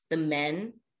benefits the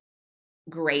men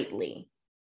greatly,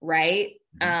 right?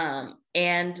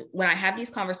 And when I have these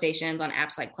conversations on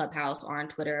apps like Clubhouse or on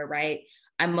Twitter, right,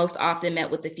 I'm most often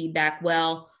met with the feedback,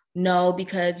 well, no,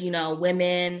 because, you know,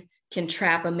 women can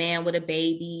trap a man with a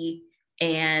baby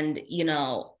and, you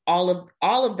know, all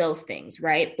of those things,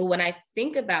 right? But when I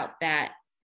think about that,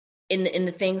 in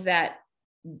the things that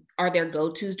are their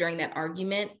go-tos during that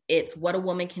argument, it's what a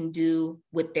woman can do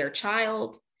with their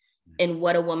child and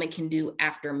what a woman can do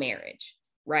after marriage,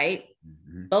 right?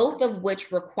 Both of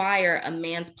which require a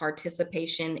man's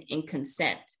participation and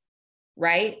consent,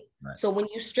 right? So when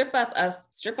you strip us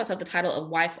of the title of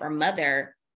wife or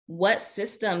mother, what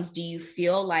systems do you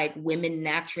feel like women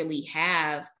naturally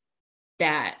have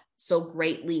that so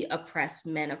greatly oppress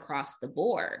men across the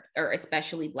board, or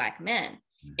especially Black men?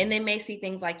 And they may see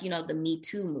things like, you know, the Me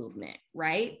Too movement,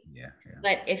 right? Yeah.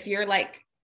 But if you're like,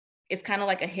 it's kind of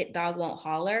like a hit dog won't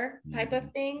holler type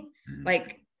of thing.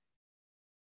 Like,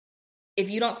 if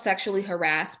you don't sexually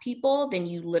harass people, then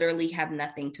you literally have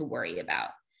nothing to worry about.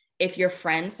 If your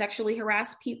friends sexually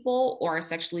harass people or are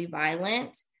sexually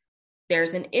violent,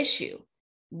 there's an issue.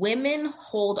 Women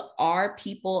hold our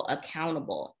people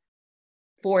accountable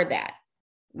for that,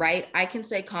 right? I can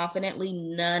say confidently,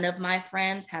 none of my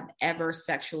friends have ever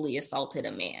sexually assaulted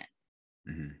a man.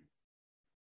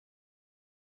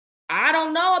 I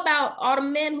don't know about all the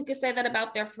men who can say that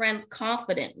about their friends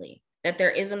confidently, that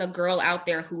there isn't a girl out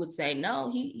there who would say,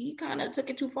 no, he kind of took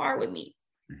it too far with me.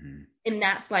 And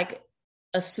that's like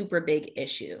a super big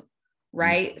issue,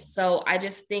 right? So I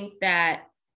just think that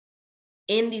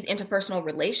in these interpersonal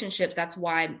relationships, that's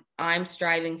why I'm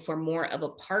striving for more of a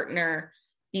partner,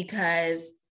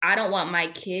 because I don't want my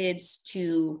kids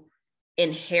to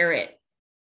inherit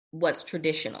what's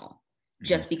traditional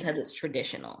just because it's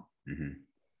traditional.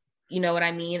 You know what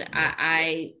I mean?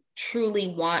 I truly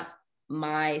want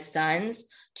my sons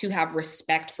to have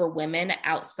respect for women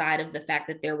outside of the fact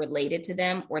that they're related to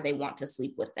them or they want to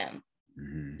sleep with them,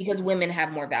 because women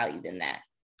have more value than that.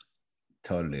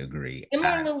 Totally agree.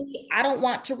 Similarly, I don't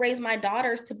want to raise my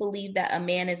daughters to believe that a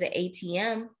man is an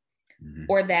ATM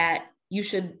or that you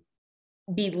should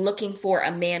be looking for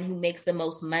a man who makes the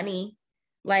most money.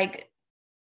 Like,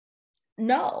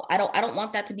 no, I don't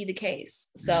want that to be the case.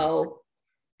 So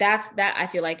that I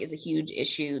feel like is a huge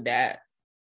issue that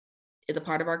is a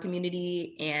part of our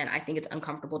community, and I think it's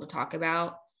uncomfortable to talk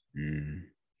about.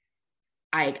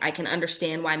 I can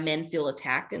understand why men feel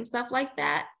attacked and stuff like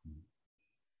that,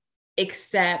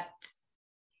 except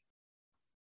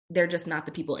they're just not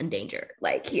the people in danger,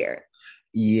 like here.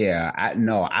 Yeah,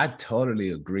 I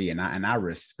totally agree. And I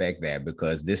respect that,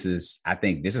 because I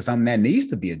think this is something that needs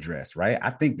to be addressed, right? I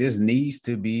think this needs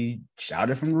to be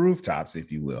shouted from the rooftops,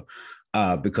 if you will,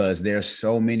 because there's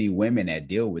so many women that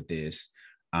deal with this,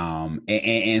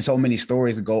 and so many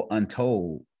stories go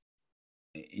untold,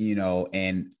 you know,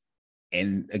 and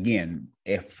again,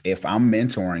 if I'm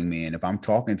mentoring men, if I'm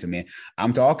talking to men,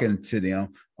 I'm talking to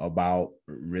them about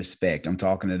respect. I'm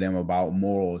talking to them about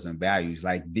morals and values,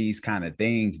 like these kind of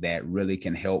things that really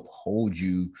can help hold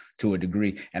you to a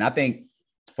degree. And I think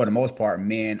for the most part,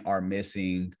 men are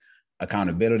missing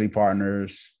accountability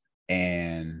partners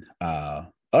and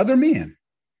other men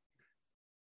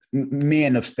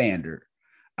of standard.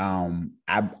 I'm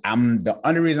the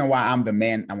only reason why I'm the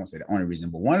man. I won't say the only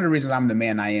reason, but one of the reasons I'm the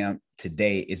man I am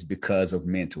today is because of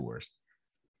mentors.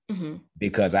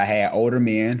 Because I had older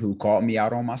men who called me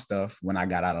out on my stuff when I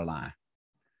got out of line.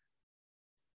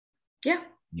 Yeah.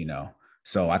 You know,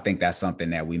 so I think that's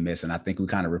something that we miss. And I think we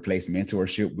kind of replaced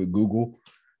mentorship with Google.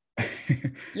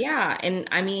 Yeah. And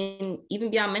I mean, even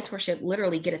beyond mentorship,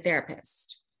 literally get a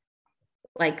therapist.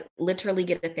 Like, literally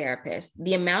get a therapist.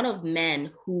 The amount of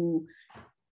men who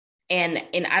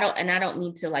and I don't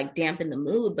mean to like dampen the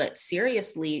mood, but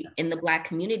seriously, in the Black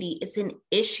community, it's an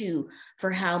issue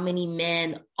for how many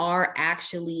men are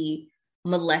actually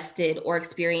molested or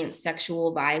experience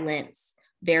sexual violence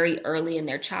very early in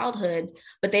their childhoods,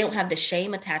 but they don't have the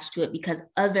shame attached to it because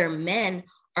other men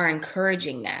are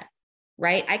encouraging that,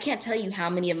 right? I can't tell you how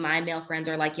many of my male friends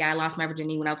are like, yeah, I lost my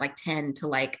virginity when I was like 10 to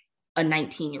like a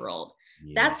 19-year-old.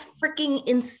 Yeah. That's freaking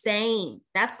insane.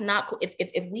 That's not cool.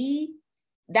 If we,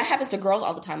 that happens to girls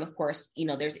all the time, of course, you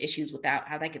know, there's issues with that,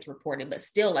 how that gets reported, but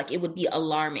still, like, it would be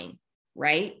alarming,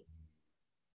 right?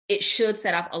 It should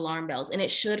set off alarm bells, and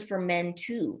it should for men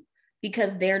too,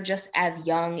 because they're just as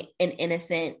young and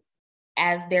innocent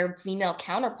as their female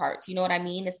counterparts. You know what I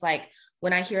mean? It's like,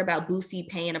 when I hear about Boosie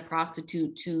paying a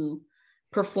prostitute to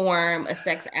perform a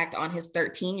sex act on his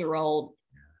 13-year-old,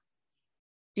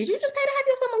 did you just pay to have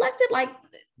your son molested?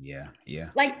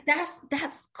 Like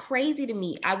that's crazy to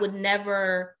me. I would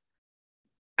never.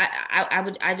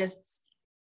 I just.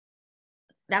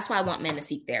 That's why I want men to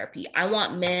seek therapy. I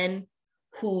want men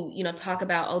who, talk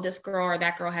about, oh, this girl or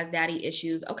that girl has daddy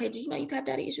issues. Okay, did you know you could have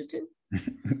daddy issues too?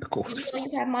 Of course. Did you know you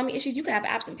could have mommy issues? You could have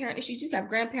absent parent issues. You could have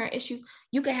grandparent issues.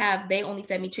 You could have, they only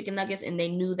fed me chicken nuggets and they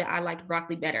knew that I liked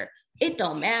broccoli better. It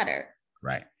don't matter.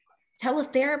 Right. Tell a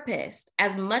therapist.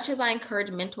 As much as I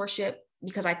encourage mentorship,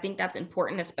 because I think that's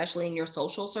important, especially in your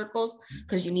social circles,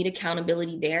 because you need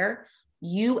accountability there,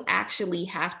 you actually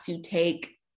have to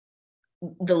take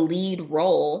the lead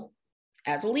role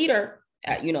as a leader,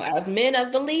 as men,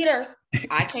 as the leaders.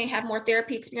 I can't have more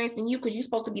therapy experience than you because you're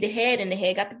supposed to be the head, and the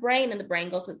head got the brain, and the brain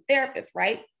goes to the therapist,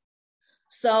 right?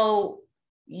 So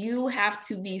you have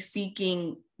to be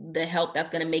seeking the help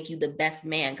that's going to make you the best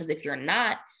man. Because if you're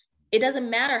not, it doesn't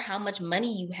matter how much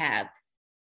money you have.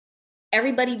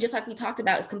 Everybody, just like we talked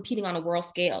about, is competing on a world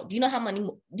scale. Do you know how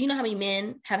many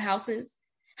men have houses?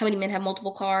 How many men have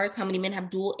multiple cars? How many men have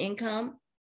dual income?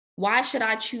 Why should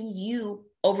I choose you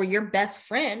over your best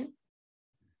friend?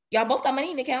 Y'all both got money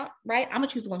in the account, right? I'm gonna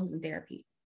choose the one who's in therapy.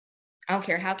 I don't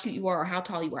care how cute you are or how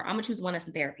tall you are. I'm gonna choose the one that's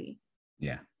in therapy.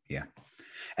 Yeah.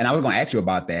 And I was gonna ask you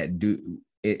about that.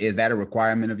 Is that a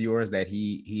requirement of yours that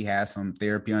he has some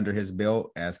therapy under his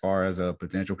belt as far as a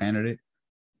potential candidate?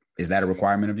 Is that a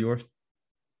requirement of yours?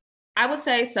 I would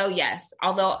say so, yes.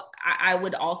 Although I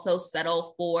would also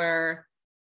settle for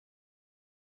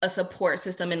a support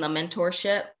system in the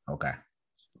mentorship. Okay.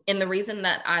 And the reason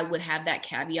that I would have that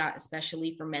caveat,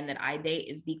 especially for men that I date,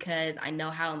 is because I know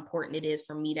how important it is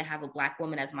for me to have a Black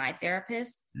woman as my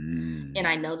therapist. And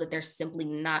I know that there's simply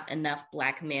not enough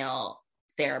Black male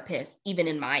therapists, even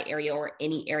in my area or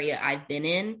any area I've been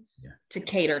in, to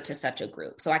cater to such a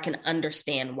group. So I can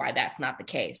understand why that's not the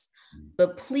case.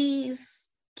 But please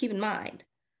keep in mind,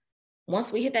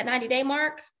 once we hit that 90-day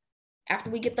mark,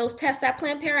 after we get those tests at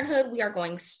Planned Parenthood, we are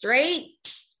going straight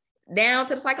down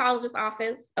to the psychologist's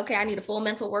office. Okay, I need a full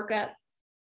mental workup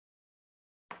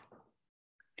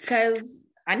because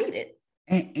I need it.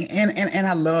 And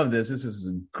I love this. This is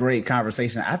a great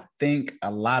conversation. I think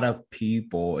a lot of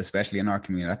people, especially in our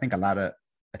community, and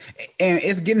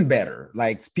it's getting better.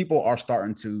 Like, people are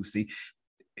starting to see.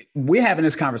 We're having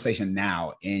this conversation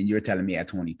now, and you're telling me at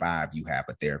 25 you have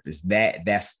a therapist.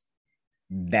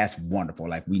 That's wonderful.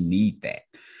 Like, we need that.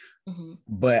 Mm-hmm.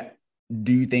 But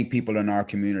do you think people in our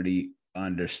community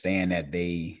understand that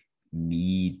they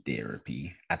need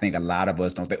therapy? I think a lot of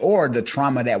us don't think, or the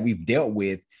trauma that we've dealt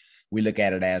with, we look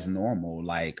at it as normal.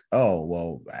 Like, oh,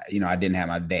 well, I didn't have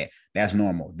my dad. That's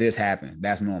normal. This happened.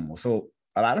 That's normal. So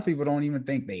a lot of people don't even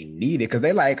think they need it because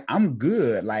they're like, I'm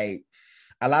good. Like,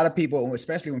 a lot of people,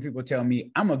 especially when people tell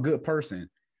me I'm a good person.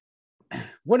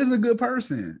 What is a good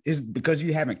person? Is because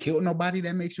you haven't killed nobody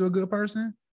that makes you a good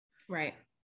person? Right.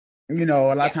 A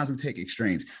lot of times we take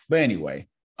extremes. But anyway,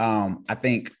 I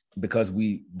think because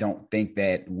we don't think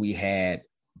that we had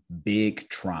big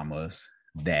traumas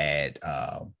that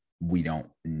we don't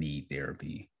need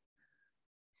therapy,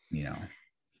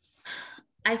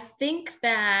 I think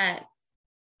that,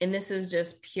 and this is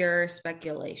just pure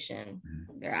speculation,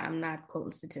 I'm not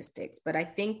quoting statistics, but I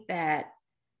think that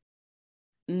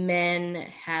men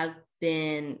have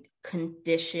been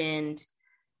conditioned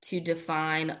to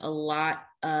define a lot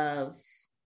of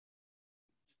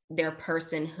their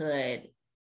personhood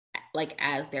like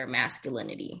as their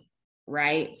masculinity,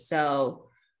 right? So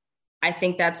I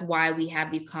think that's why we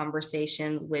have these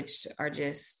conversations, which are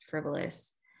just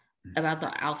frivolous, about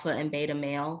the alpha and beta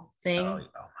male thing,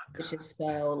 which is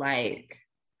so like,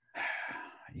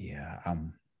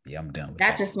 I'm done with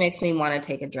that. Just makes me want to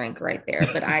take a drink right there.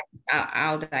 But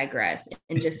I'll digress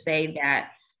and just say that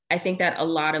I think that a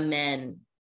lot of men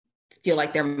feel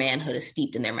like their manhood is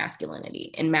steeped in their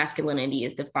masculinity, and masculinity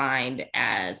is defined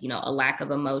as, a lack of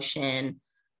emotion,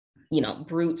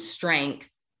 brute strength,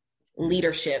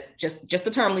 leadership, just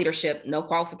the term leadership, no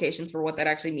qualifications for what that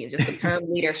actually means, just the term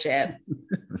leadership.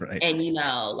 Right. And,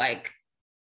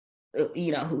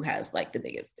 who has like the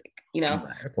biggest stick,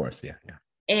 Right, of course. Yeah.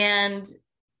 And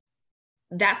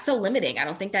that's so limiting. I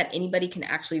don't think that anybody can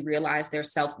actually realize their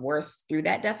self-worth through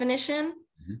that definition.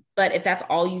 Mm-hmm. But if that's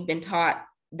all you've been taught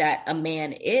that a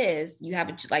man is, you have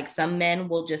like, some men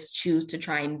will just choose to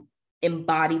try and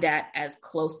embody that as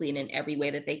closely and in every way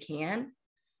that they can,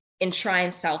 and try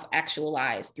and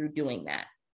self-actualize through doing that.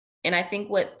 And I think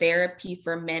what therapy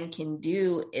for men can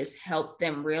do is help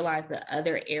them realize the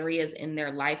other areas in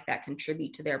their life that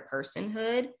contribute to their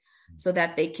personhood so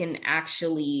that they can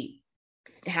actually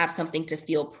have something to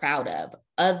feel proud of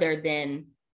other than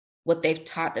what they've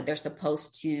taught that they're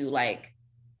supposed to like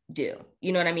do.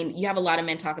 You know what I mean? You have a lot of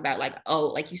men talk about like, oh,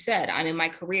 like you said, I'm in my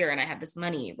career and I have this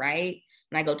money, right?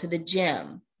 And I go to the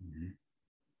gym. Mm-hmm.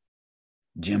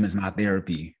 Gym is my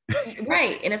therapy.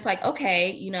 Right. And it's like,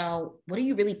 okay, you know, what are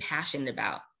you really passionate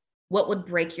about? What would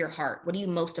break your heart? What are you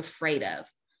most afraid of?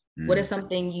 What is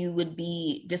something you would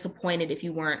be disappointed if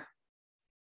you weren't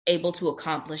able to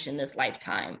accomplish in this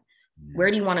lifetime? Where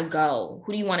do you want to go?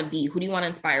 Who do you want to be? Who do you want to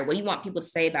inspire? What do you want people to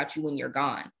say about you when you're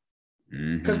gone?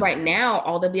 Because right now,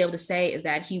 all they'll be able to say is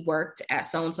that he worked at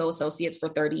so-and-so Associates for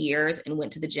 30 years and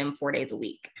went to the gym 4 days a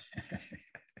week.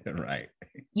 Right.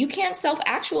 You can't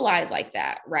self-actualize like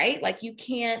that, right? Like you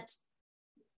can't,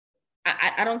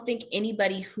 I don't think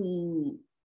anybody who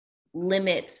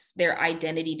limits their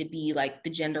identity to be like the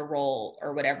gender role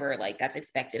or whatever, like that's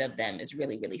expected of them is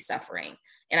really, really suffering.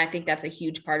 And I think that's a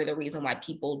huge part of the reason why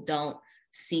people don't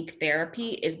seek therapy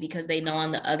is because they know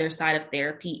on the other side of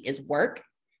therapy is work.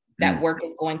 That work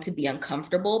is going to be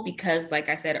uncomfortable because, like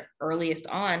I said earliest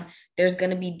on, there's going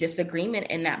to be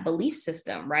disagreement in that belief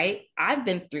system, right? I've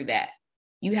been through that.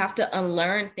 You have to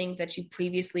unlearn things that you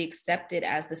previously accepted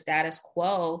as the status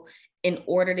quo in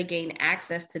order to gain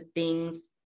access to things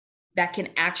that can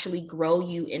actually grow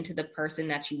you into the person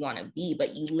that you want to be.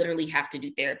 But you literally have to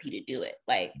do therapy to do it.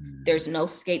 Like there's no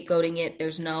scapegoating it.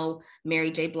 There's no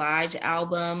Mary J. Blige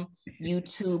album,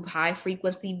 YouTube high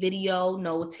frequency video,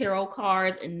 no tarot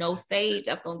cards and no sage.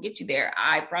 That's going to get you there.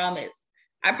 I promise.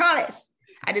 I promise.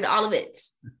 I did all of it.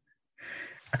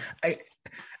 All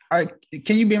right.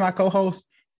 Can you be my co-host?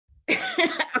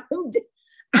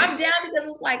 I'm down because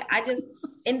it's like,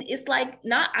 and it's like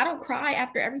I don't cry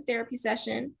after every therapy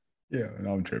session. Yeah,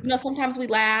 no, I'm tripping. You know, sometimes we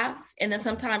laugh and then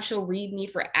sometimes she'll read me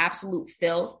for absolute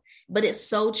filth, but it's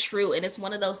so true. And it's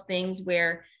one of those things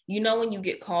where, you know, when you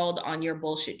get called on your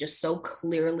bullshit just so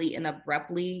clearly and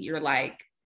abruptly, you're like,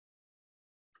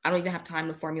 I don't even have time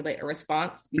to formulate a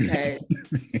response because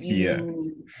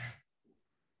you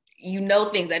know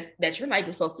things that you're not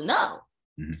even supposed to know.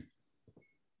 Mm-hmm.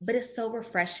 But it's so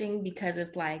refreshing because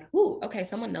it's like, ooh, okay,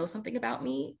 someone knows something about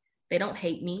me. They don't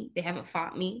hate me. They haven't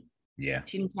fought me. Yeah.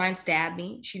 She didn't try and stab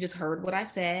me. She just heard what I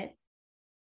said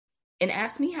and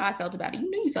asked me how I felt about it. You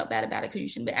knew you felt bad about it because you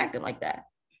shouldn't be acting like that.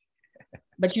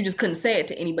 But you just couldn't say it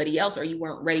to anybody else, or you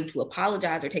weren't ready to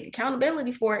apologize or take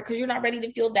accountability for it because you're not ready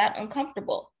to feel that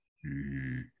uncomfortable.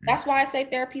 Mm-hmm. That's why I say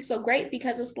therapy is so great,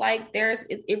 because it's like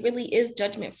it really is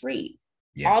judgment free.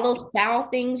 Yeah. All those foul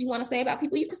things you want to say about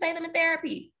people, you can say them in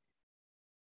therapy.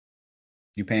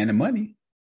 You paying the money.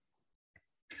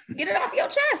 Get it off your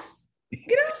chest. Get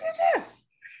it off your chest.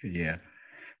 Yeah,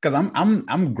 because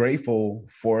I'm grateful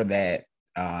for that,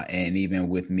 and even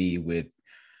with me with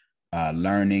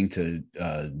learning to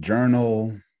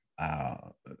journal,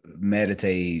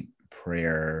 meditate,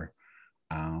 prayer,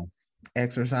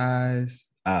 exercise,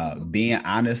 being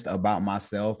honest about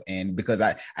myself, and because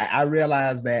I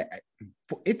realized that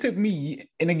it took me,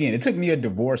 and again, it took me a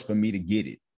divorce for me to get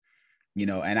it, you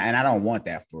know, and I don't want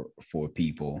that for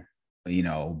people. You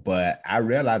know, but I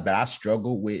realized that I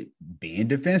struggled with being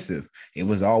defensive. It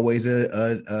was always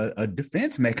a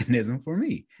defense mechanism for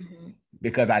me,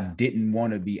 because I didn't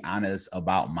want to be honest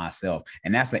about myself.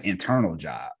 And that's an internal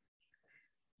job.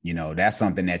 You know, that's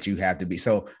something that you have to be.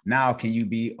 So now, can you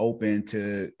be open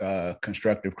to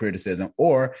constructive criticism,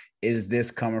 or is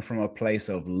this coming from a place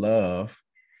of love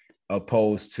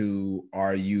opposed to,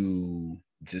 are you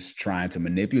just trying to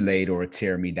manipulate or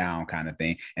tear me down kind of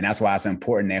thing? And that's why it's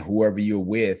important that whoever you're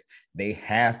with, they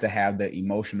have to have the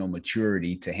emotional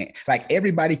maturity to like,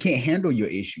 everybody can't handle your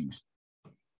issues,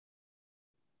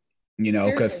 you know,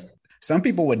 because some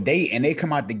people would date and they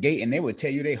come out the gate and they would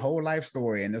tell you their whole life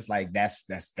story. And it's like, that's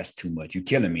too much. You're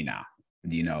killing me now.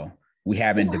 You know, we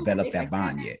haven't developed that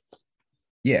bond yet.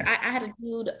 Yeah. I had a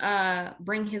dude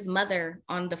bring his mother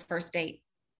on the first date.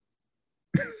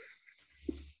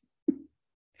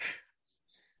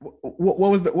 What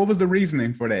was the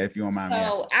reasoning for that, if you don't mind?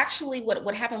 So actually,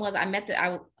 what happened was I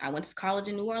went to college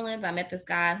in New Orleans. I met this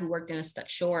guy who worked in a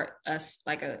store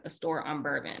on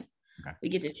Bourbon. Okay. We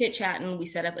get to chit chatting. We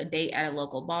set up a date at a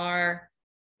local bar.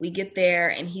 We get there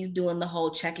and he's doing the whole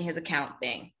checking his account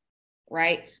thing,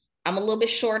 right? I'm a little bit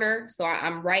shorter, so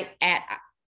I'm right at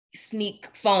sneak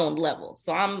phone level.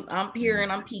 So I'm peering,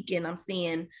 I'm peeking, I'm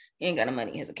seeing he ain't got no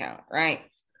money in his account, right?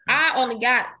 I only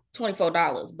got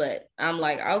 $24, but I'm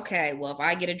like, okay, well, if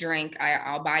I get a drink,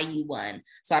 I'll buy you one.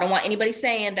 So I don't want anybody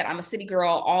saying that I'm a city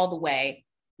girl all the way,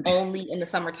 only in the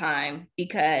summertime,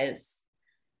 because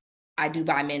I do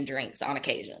buy men drinks on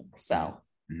occasion. So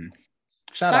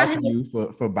Shout Buy out to him you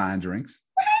for buying drinks.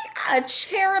 a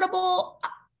charitable.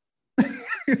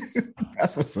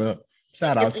 That's what's up.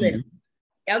 Shout out to you.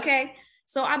 Okay.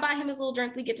 So I buy him his little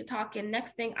drink. We get to talking.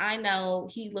 Next thing I know,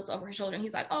 he looks over his shoulder and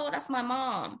he's like, "Oh, that's my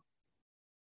mom."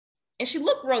 And she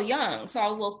looked real young. So I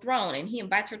was a little thrown. And he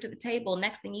invites her to the table.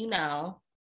 Next thing you know,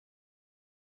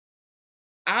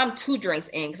 I'm 2 drinks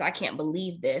in because I can't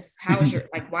believe this.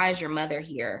 Why is your mother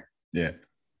here? Yeah.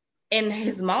 And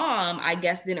his mom, I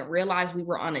guess, didn't realize we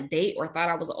were on a date or thought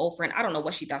I was an old friend. I don't know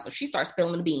what she thought. So she starts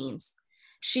spilling the beans.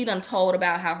 She done told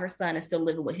about how her son is still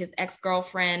living with his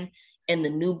ex-girlfriend and the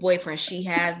new boyfriend she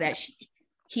has that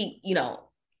she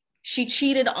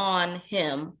cheated on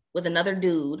him with another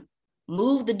dude,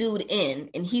 moved the dude in,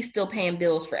 and he's still paying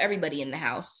bills for everybody in the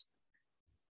house.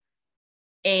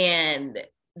 And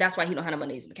that's why he don't have no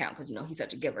money in his account because, he's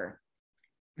such a giver.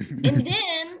 And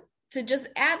then to just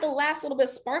add the last little bit of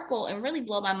sparkle and really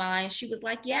blow my mind, she was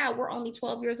like, yeah, we're only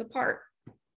 12 years apart.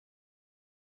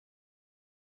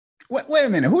 Wait a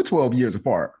minute. Who 12 years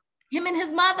apart? Him and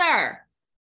his mother.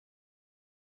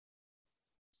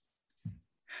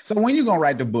 So when you gonna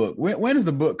write the book? When is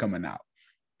the book coming out?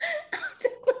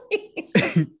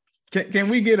 Can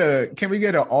we get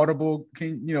an Audible?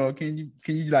 Can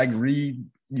you like read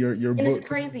your book? And it's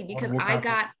crazy because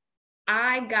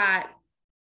I got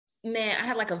man, I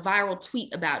had like a viral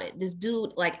tweet about it. This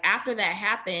dude, like after that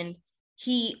happened,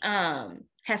 he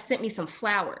has sent me some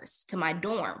flowers to my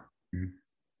dorm. Mm-hmm.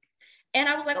 And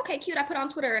I was like, okay, cute. I put on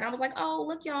Twitter and I was like, oh,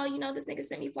 look, y'all, this nigga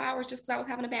sent me flowers just because I was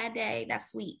having a bad day.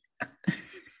 That's sweet.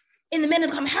 In the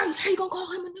minute, I'm how you gonna call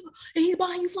him a nigga and he's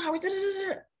buying you flowers?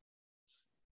 Da-da-da-da.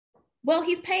 Well,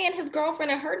 he's paying his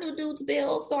girlfriend and her new dude's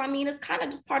bills. So, I mean, it's kind of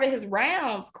just part of his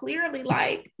rounds. Clearly,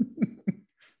 like.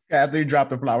 After he dropped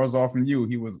the flowers off from you,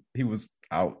 he was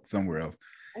out somewhere else.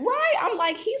 Right. I'm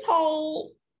like, he's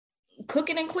whole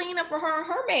cooking and cleaning for her and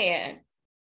her man.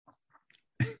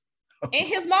 And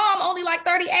his mom only like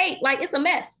 38. Like, it's a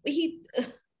mess.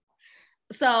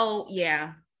 So,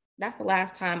 yeah. That's the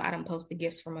last time I done posted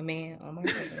gifts from a man on my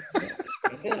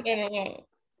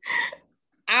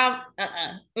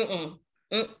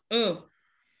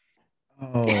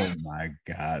Oh my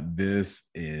God, this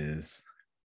is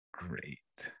great.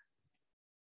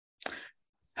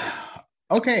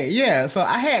 Okay, yeah. So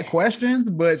I had questions,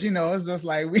 but it's just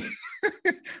like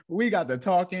we got to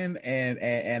talking,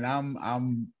 and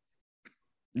I'm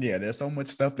yeah. There's so much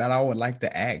stuff that I would like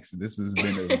to ask. This has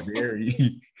been a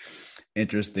very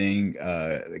interesting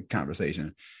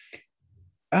conversation.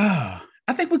 I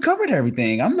think we covered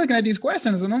everything. I'm looking at these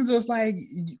questions and I'm just like,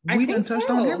 we done touched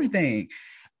on everything.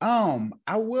 What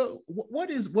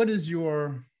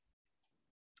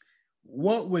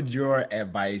would your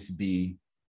advice be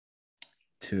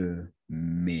to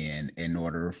men in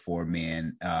order for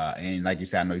men, and like you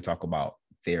said, I know you talk about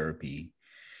therapy.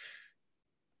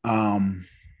 How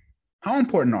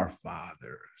important are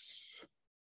fathers?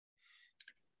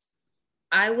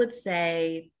 I would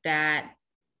say that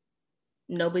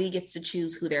nobody gets to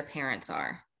choose who their parents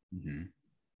are. Mm-hmm.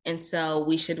 And so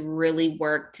we should really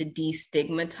work to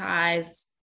destigmatize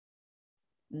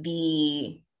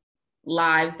the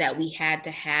lives that we had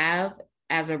to have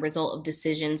as a result of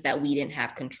decisions that we didn't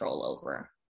have control over.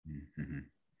 Mm-hmm.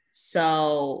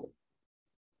 So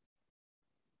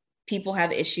people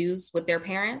have issues with their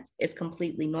parents. It's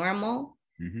completely normal.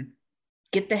 Mm-hmm.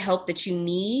 Get the help that you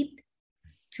need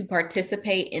to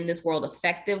participate in this world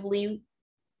effectively,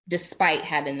 despite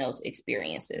having those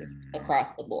experiences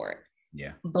across the board.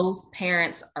 Yeah. Both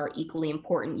parents are equally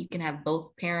important. You can have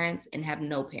both parents and have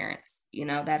no parents.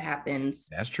 That happens.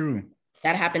 That's true.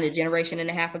 That happened a generation and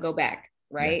a half ago back,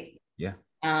 right? Yeah.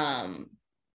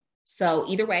 So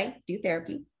either way, do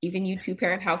therapy. Even you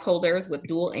 2-parent householders with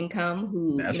dual income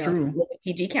who live in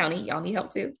PG County, y'all need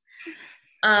help too.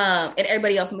 And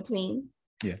everybody else in between.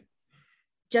 Yeah.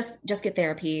 Just get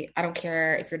therapy. I don't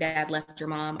care if your dad left your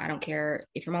mom. I don't care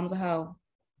if your mom's a hoe.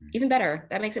 Even better.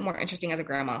 That makes it more interesting as a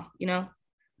grandma,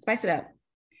 Spice it up.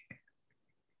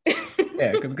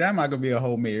 Yeah, because grandma could be a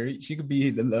whole Mary. She could be,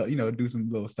 do some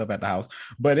little stuff at the house.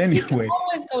 But anyway. You can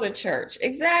always go to church.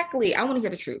 Exactly. I want to hear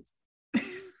the truth.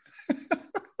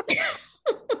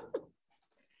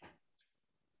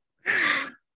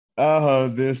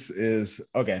 This is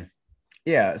okay.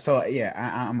 Yeah, so yeah,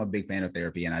 I'm a big fan of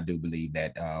therapy, and I do believe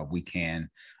that we can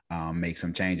make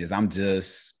some changes. I'm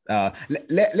just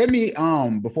let me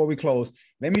before we close,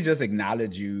 let me just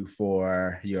acknowledge you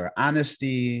for your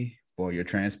honesty, for your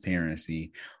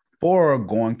transparency, for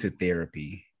going to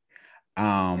therapy,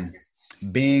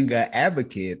 being an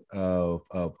advocate of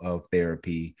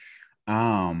therapy,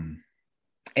 and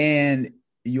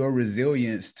your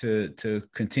resilience to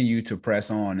continue to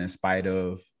press on in spite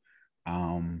of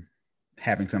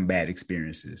having some bad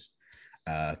experiences.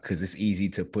 Because it's easy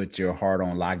to put your heart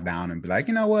on lockdown and be like,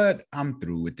 you know what, I'm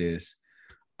through with this.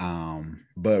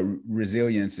 But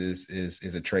resilience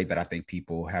is a trait that I think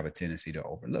people have a tendency to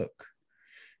overlook,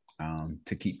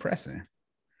 to keep pressing.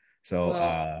 So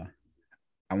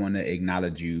I want to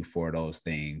acknowledge you for those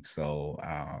things. So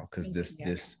because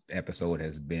this episode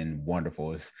has been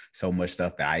wonderful. It's so much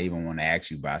stuff that I even want to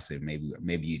ask you, but I said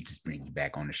maybe you just bring you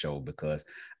back on the show, because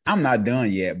I'm not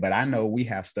done yet, but I know we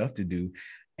have stuff to do,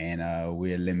 and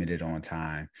we're limited on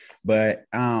time. But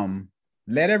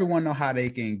let everyone know how they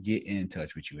can get in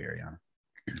touch with you, Ariana.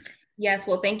 Yes,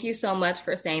 well, thank you so much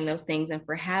for saying those things and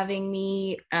for having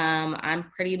me. I'm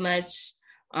pretty much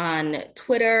on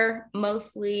Twitter,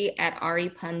 mostly at Ari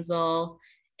Punzel,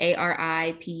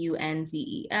 ARIPUNZEL.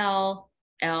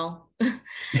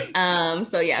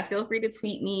 So yeah, feel free to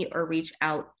tweet me or reach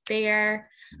out there.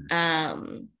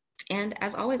 And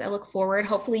as always, I look forward.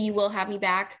 Hopefully you will have me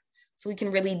back so we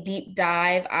can really deep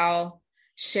dive. I'll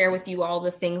share with you all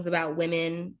the things about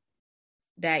women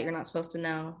that you're not supposed to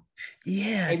know.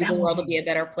 Yeah, maybe the world will be a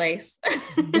better place.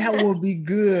 That will be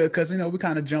good, because we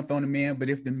kind of jumped on the men, but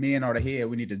if the men are the head,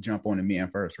 we need to jump on the men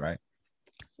first, right?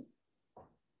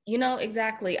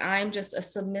 Exactly. I'm just a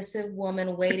submissive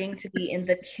woman waiting to be in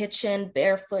the kitchen,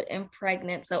 barefoot and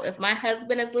pregnant. So if my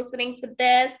husband is listening to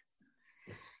this,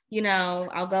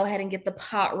 I'll go ahead and get the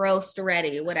pot roast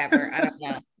ready, whatever. I don't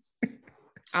know.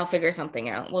 I'll figure something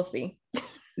out. We'll see.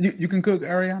 You can cook,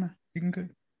 Ariana? You can cook?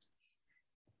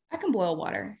 I can boil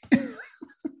water.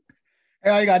 Hey,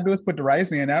 all you gotta do is put the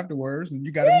rice in afterwards, and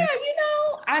you gotta. Yeah,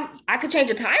 I could change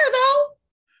a tire though.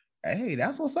 Hey,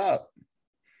 that's what's up.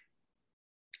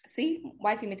 See,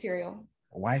 wifey material.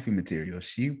 Wifey material.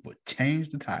 She would change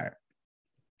the tire.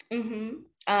 Mm-hmm.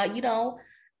 I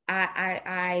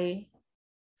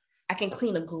can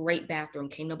clean a great bathroom.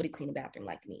 Can't nobody clean a bathroom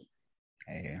like me.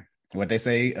 Hey, what they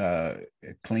say,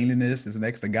 cleanliness is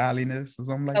next to godliness or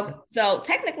something like that. So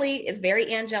technically it's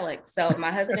very angelic. So if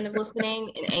my husband is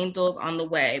listening, an angel's on the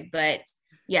way. But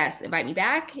yes, invite me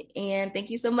back. And thank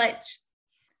you so much.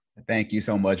 Thank you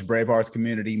so much, Bravehearts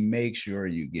community. Make sure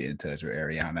you get in touch with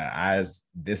Ariana.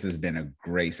 This has been a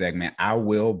great segment. I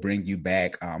will bring you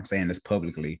back. I'm saying this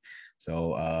publicly.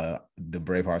 So the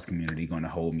Bravehearts community going to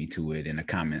hold me to it in the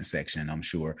comment section, I'm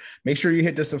sure. Make sure you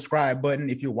hit the subscribe button.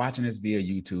 If you're watching this via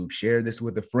YouTube, share this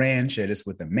with a friend, share this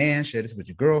with a man, share this with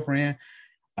your girlfriend.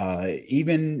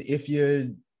 Even if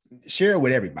you share it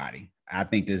with everybody, I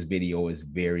think this video is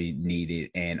very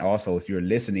needed. And also, if you're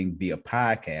listening via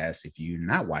podcast, if you're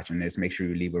not watching this, make sure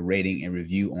you leave a rating and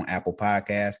review on Apple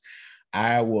Podcasts.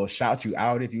 I will shout you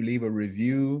out if you leave a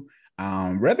review,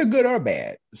 whether good or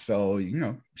bad. So,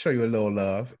 show you a little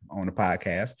love on the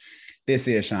podcast. This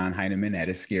is Sean Heineman at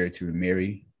Is Scared to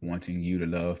Marry, wanting you to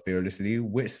love fearlessly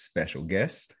with special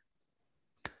guest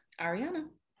Ariana.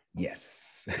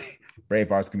 Yes.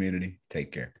 Bravehearts community,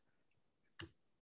 take care.